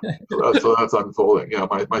that's unfolding. Yeah,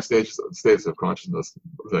 my states of consciousness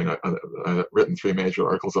thing. I've written 3 major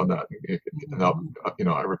articles on that, and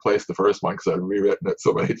I replaced the first one because I'd rewritten it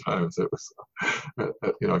so many times. It was,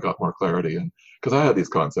 I got more clarity, and because I had these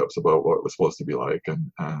concepts about what it was supposed to be like,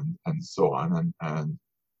 and so on, and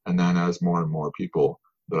then as more and more people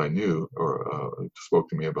that I knew or spoke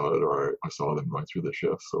to me about it, or I saw them going through the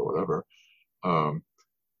shifts or whatever.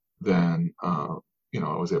 Then I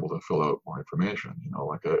was able to fill out more information.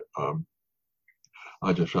 Like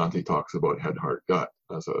Adyashanti talks about head, heart, gut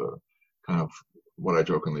as a kind of what I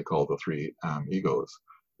jokingly call the 3 egos.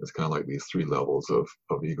 It's kind of like these 3 levels of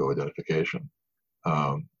ego identification,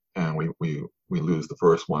 and we lose the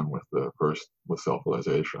first one with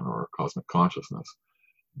self-realization or cosmic consciousness.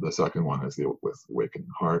 The second one is with awakened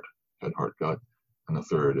heart, head, heart, gut, and the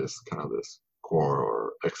third is kind of this core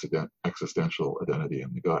or existential identity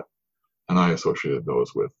in the gut. And I associated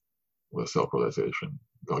those with self-realization,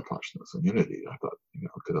 God consciousness, and unity. I thought,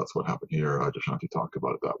 because that's what happened here. Adyashanti talked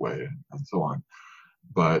about it that way, and so on.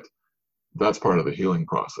 But that's part of the healing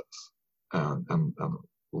process, and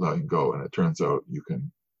letting go. And it turns out you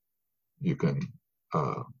can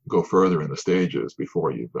go further in the stages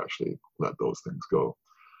before you've actually let those things go.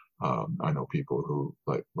 I know people who,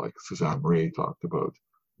 like Suzanne Marie, talked about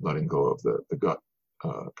letting go of the gut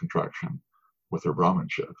contraction with her Brahman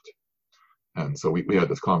shift. And so we had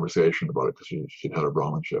this conversation about it, because she'd had a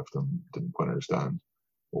Brahman shift and didn't quite understand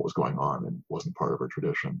what was going on, and wasn't part of her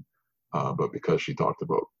tradition. But because she talked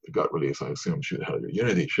about the gut release, I assumed she'd had a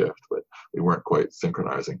unity shift, but we weren't quite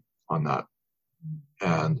synchronizing on that.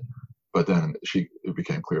 But then it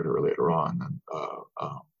became clear to her later on,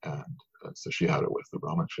 and so she had it with the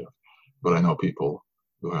Brahman shift. But I know people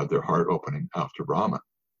who had their heart opening after Brahman,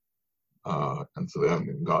 and so they haven't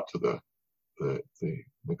even got to the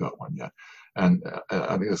gut one yet. And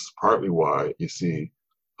I think this is partly why you see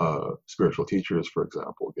spiritual teachers, for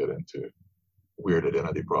example, get into weird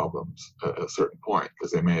identity problems at a certain point,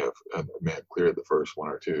 because they may have cleared the first 1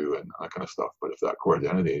 or 2 and that kind of stuff. But if that core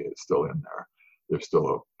identity is still in there, there's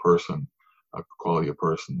still a quality of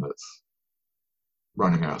person that's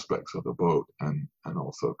running aspects of the boat, and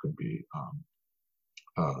also can be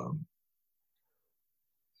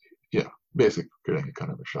yeah, basically getting a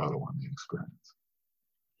kind of a shadow on the experience.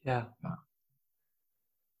 Yeah. Yeah.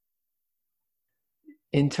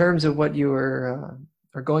 In terms of what you were,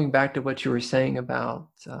 or going back to what you were saying about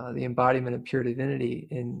the embodiment of pure divinity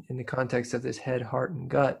in the context of this head, heart, and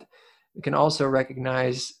gut, we can also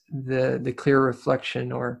recognize the clear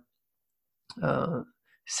reflection or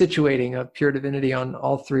situating of pure divinity on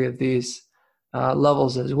all three of these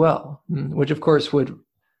levels as well, which of course would,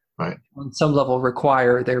 right, on some level,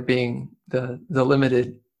 require there being the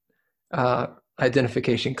limited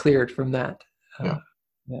identification cleared from that. Yeah.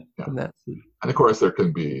 From that seat. And of course, there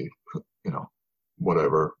can be,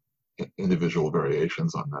 whatever individual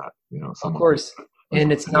variations on that. Of course,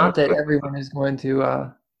 and it's not that everyone is going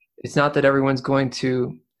to. It's not that everyone's going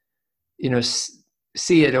to,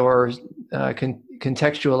 see it or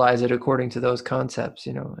contextualize it according to those concepts.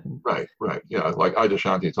 Right. Yeah, like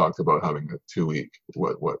Adyashanti talked about having a 2-week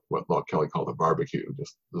what Locke Kelly called a barbecue,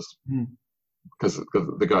 just because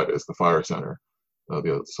the gut is the fire center,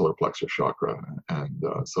 the solar plexus chakra, and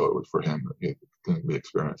so it was for him. It can be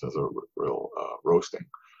experienced as a real roasting,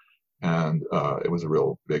 and it was a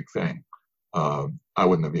real big thing. I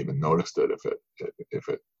wouldn't have even noticed it if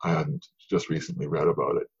I hadn't just recently read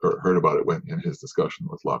about it or heard about it when in his discussion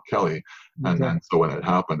with Locke Kelly, and then so when it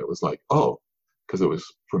happened, it was like, oh, because it was,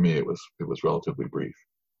 for me, it was relatively brief.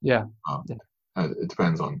 Yeah. And it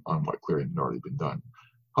depends on what clearing had already been done.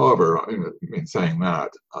 However, I mean, saying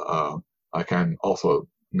that, I can also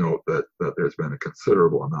note that there's been a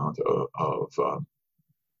considerable amount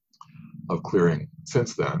of clearing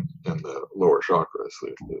since then in the lower chakras.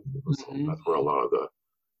 That's where a lot of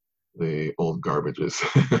the old garbage is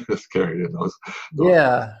carried in those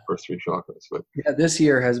first 3 chakras. But yeah, this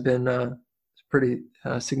year has been pretty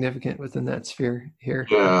significant within that sphere here.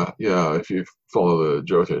 Yeah. If you follow the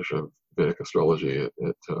Jyotish of Vedic astrology,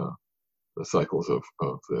 the cycles of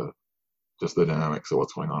the dynamics of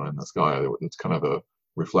what's going on in the sky, it's kind of a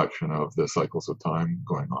reflection of the cycles of time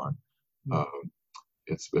going on.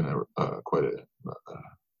 It's been quite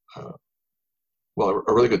a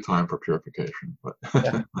really good time for purification. But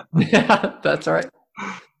yeah, that's right.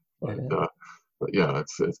 But yeah,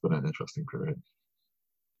 it's been an interesting period.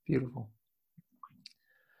 Beautiful.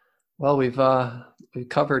 Well, we've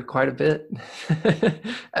covered quite a bit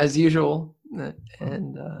as usual,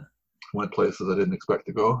 and went places I didn't expect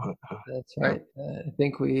to go. That's right. I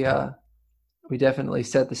think we definitely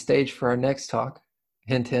set the stage for our next talk.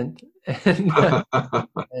 Hint, hint, and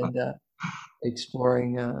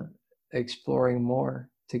exploring more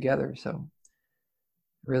together. So,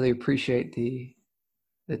 really appreciate the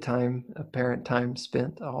apparent time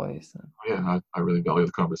spent always. Yeah, I really value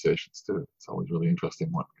the conversations too. It's always really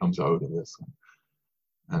interesting what comes out of this,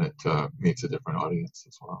 and it meets a different audience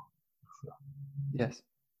as well. So, yes,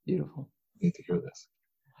 beautiful. Need to hear this.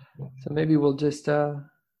 Yeah. So maybe we'll just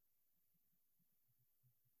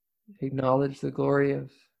acknowledge the glory of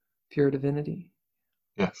pure divinity.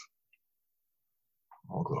 Yes.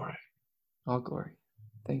 All glory. All glory.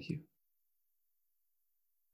 Thank you.